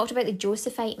and they talked about the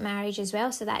Josephite marriage as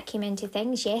well, so that came into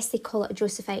things. Yes, they call it a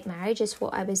Josephite marriage is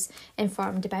what I was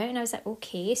informed about, and I was like,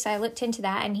 okay. So I looked into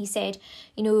that, and he said,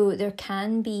 you know, there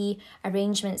can be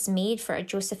arrangements made for a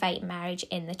Josephite marriage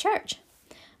in the church.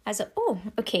 I was like, oh,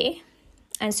 okay.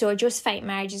 And so a Josephite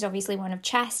marriage is obviously one of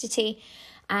chastity,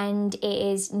 and it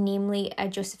is namely a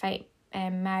Josephite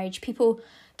marriage. People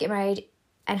get married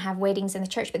and have weddings in the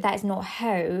church, but that is not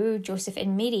how Joseph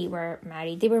and Mary were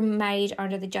married. They were married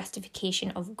under the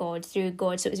justification of God, through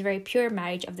God, so it was a very pure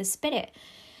marriage of the Spirit.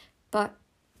 But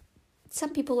some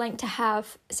people like to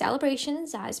have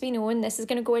celebrations, as we know, and this is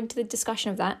going to go into the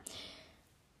discussion of that,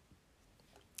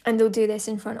 and they'll do this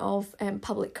in front of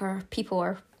public or people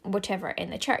or whatever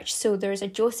in the church. So there's a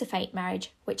Josephite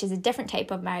marriage, which is a different type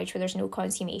of marriage where there's no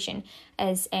consummation,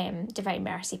 as Divine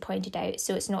Mercy pointed out.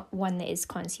 So it's not one that is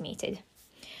consummated.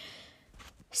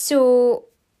 So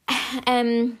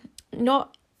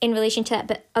not in relation to that,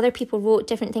 but other people wrote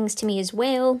different things to me as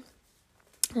well.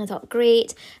 And I thought,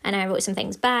 great. And I wrote some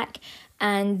things back.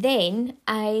 And then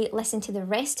I listened to the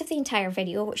rest of the entire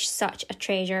video, which is such a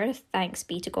treasure. Thanks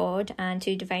be to God and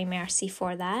to Divine Mercy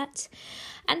for that.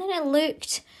 And then I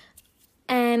looked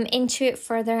into it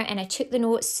further, and I took the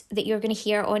notes that you're going to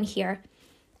hear on here.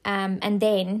 And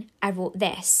then I wrote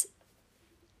this.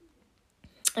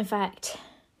 In fact,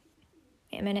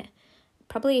 wait a minute.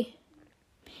 Probably,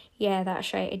 yeah,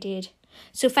 that's right, I did.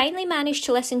 So finally managed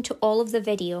to listen to all of the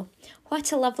video.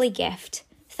 What a lovely gift.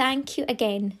 Thank you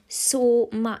again so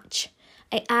much.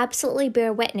 I absolutely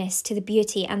bear witness to the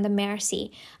beauty and the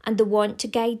mercy and the want to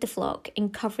guide the flock in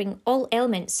covering all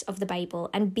elements of the Bible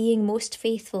and being most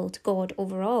faithful to God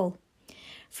overall.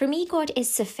 For me, God is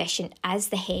sufficient as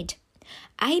the head.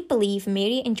 I believe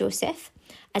Mary and Joseph,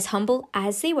 as humble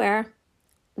as they were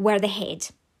the head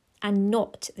and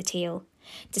not the tail,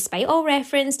 despite all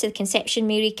reference to the conception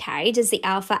Mary carried as the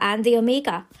Alpha and the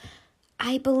Omega.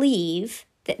 I believe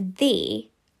that they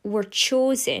were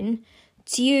chosen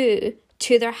due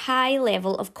to their high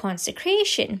level of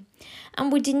consecration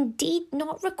and would indeed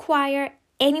not require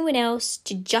anyone else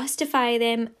to justify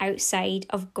them outside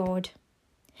of God.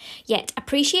 Yet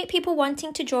appreciate people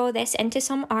wanting to draw this into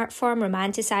some art form,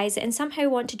 romanticise it, and somehow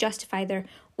want to justify their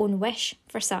own wish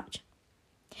for such.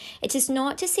 It is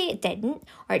not to say it didn't,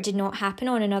 or it did not happen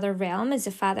on another realm, as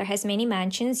the Father has many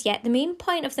mansions, yet the main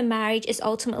point of the marriage is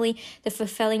ultimately the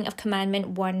fulfilling of Commandment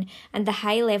 1 and the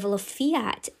high level of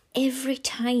fiat every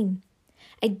time.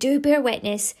 I do bear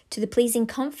witness to the pleasing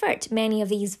comfort many of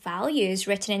these values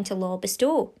written into law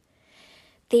bestow.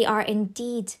 They are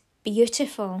indeed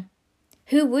beautiful.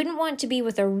 Who wouldn't want to be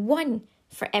with their one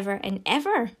forever and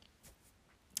ever?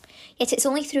 Yet it's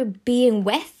only through being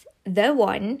with the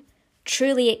one,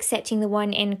 truly accepting the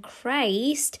one in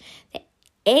Christ, that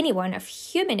anyone of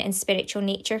human and spiritual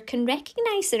nature can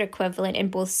recognise their equivalent in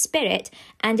both spirit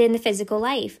and in the physical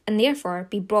life, and therefore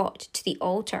be brought to the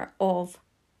altar of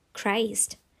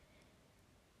Christ.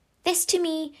 This to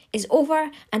me is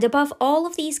over and above all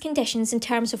of these conditions in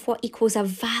terms of what equals a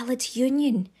valid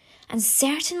union, and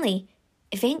certainly,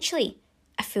 eventually,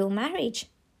 a full marriage.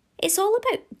 It's all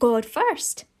about God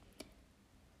first.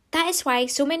 That is why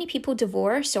so many people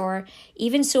divorce, or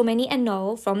even so many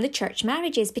annul from the church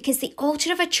marriages, because the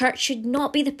altar of a church should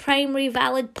not be the primary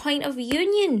valid point of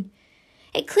union.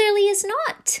 It clearly is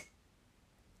not.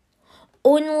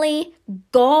 Only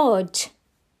God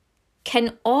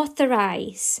can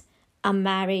authorise a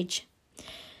marriage.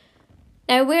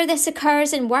 Now, where this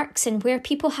occurs and works, and where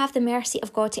people have the mercy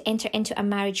of God to enter into a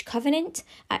marriage covenant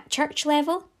at church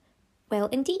level, well,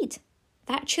 indeed,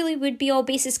 that truly would be all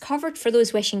bases covered for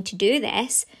those wishing to do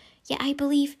this. Yet I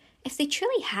believe if they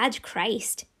truly had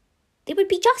Christ, they would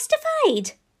be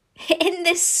justified in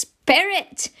the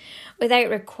spirit without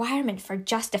requirement for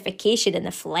justification in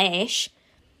the flesh.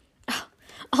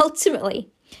 Ultimately,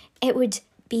 it would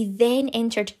be then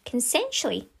entered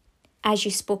consensually, as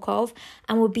you spoke of,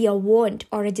 and would be a want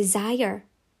or a desire.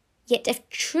 Yet if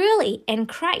truly in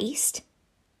Christ,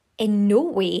 in no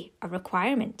way a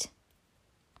requirement.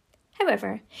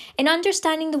 However, in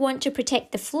understanding the want to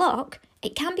protect the flock,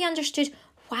 it can be understood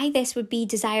why this would be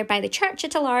desired by the church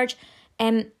at large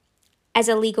as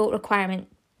a legal requirement.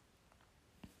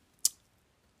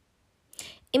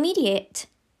 Immediate,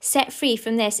 set free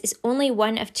from this is only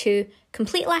one of two: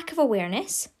 complete lack of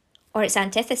awareness, or its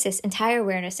antithesis, entire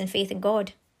awareness and faith in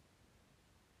God.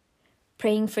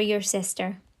 Praying for your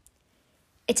sister.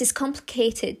 It is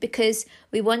complicated because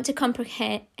we want to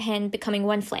comprehend becoming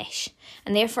one flesh,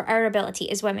 and therefore our ability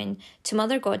as women to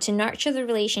mother God, to nurture the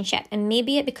relationship, and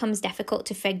maybe it becomes difficult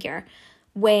to figure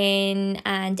when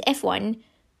and if one,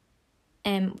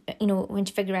 when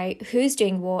to figure out who's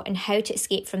doing what and how to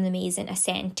escape from the maze and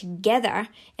ascend together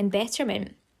in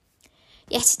betterment.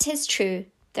 Yet it is true,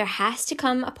 there has to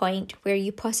come a point where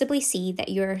you possibly see that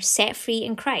you're set free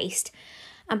in Christ,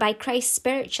 and by Christ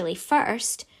spiritually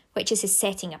first, which is his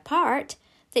setting apart,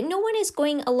 that no one is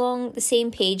going along the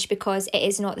same page because it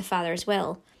is not the Father's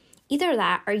will. Either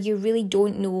that, or you really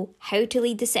don't know how to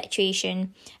lead the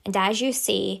situation, and as you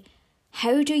say,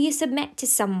 how do you submit to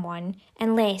someone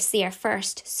unless they are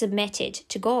first submitted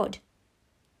to God?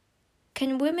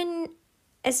 Can women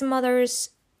as mothers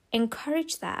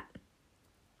encourage that?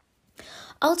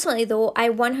 Ultimately, though, I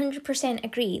 100%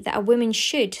 agree that a woman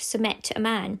should submit to a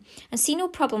man and see no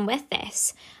problem with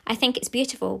this. I think it's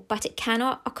beautiful, but it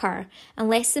cannot occur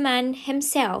unless the man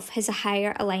himself has a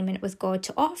higher alignment with God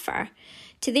to offer,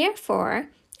 to therefore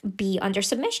be under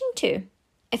submission to.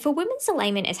 If a woman's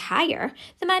alignment is higher,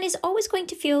 the man is always going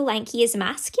to feel like he is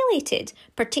emasculated,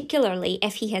 particularly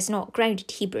if he has not grounded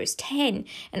Hebrews 10.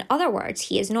 In other words,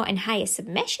 he is not in highest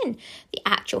submission, the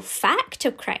actual fact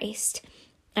of Christ,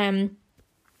 and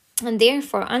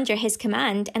therefore under his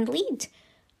command and lead.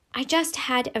 I just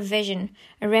had a vision,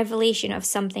 a revelation of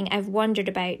something I've wondered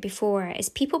about before, as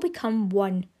people become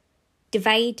one,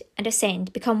 divide and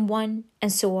ascend, become one,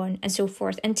 and so on and so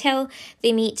forth, until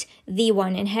they meet the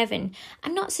one in heaven.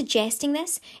 I'm not suggesting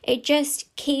this, it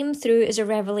just came through as a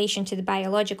revelation to the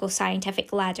biological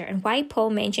scientific ladder, and why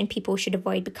Paul mentioned people should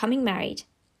avoid becoming married.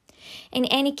 In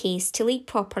any case, to lead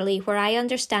properly where I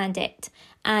understand it,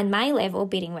 and my level,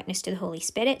 bearing witness to the Holy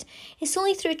Spirit, is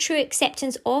only through true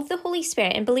acceptance of the Holy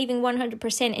Spirit and believing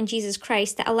 100% in Jesus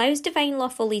Christ that allows divine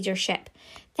lawful leadership.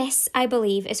 This, I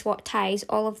believe, is what ties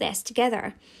all of this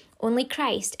together. Only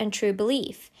Christ and true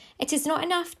belief. It is not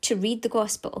enough to read the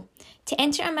gospel. To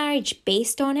enter a marriage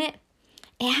based on it,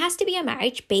 it has to be a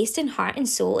marriage based in heart and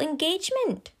soul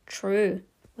engagement. True,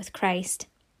 with Christ.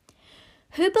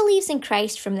 Who believes in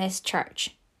Christ from this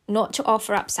church? Not to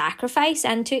offer up sacrifice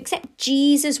and to accept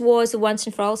Jesus was the once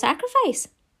and for all sacrifice.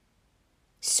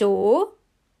 So,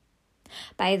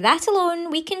 by that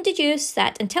alone, we can deduce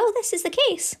that until this is the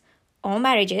case, all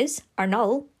marriages are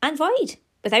null and void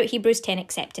without Hebrews 10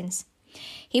 acceptance.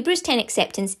 Hebrews 10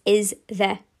 acceptance is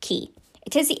the key.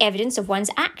 It is the evidence of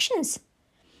one's actions,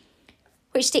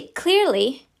 which state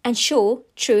clearly and show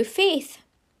true faith.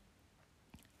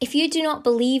 If you do not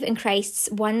believe in Christ's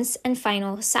once and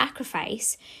final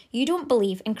sacrifice, you don't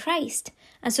believe in Christ,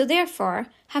 and so therefore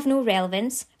have no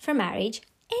relevance for marriage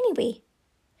anyway.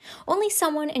 Only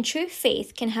someone in true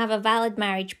faith can have a valid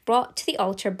marriage brought to the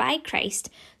altar by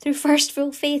Christ through first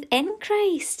full faith in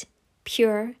Christ.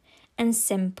 Pure and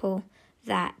simple.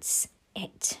 That's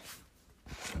it.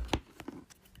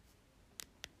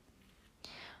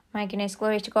 My goodness,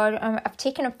 glory to God. I've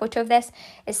taken a photo of this.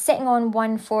 It's sitting on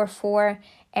 144.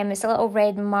 It's a little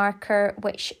red marker,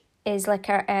 which is like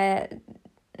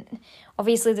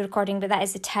obviously the recording, but that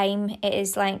is the time. It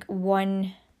is like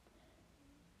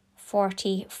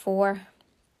 1:44.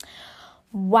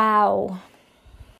 Wow.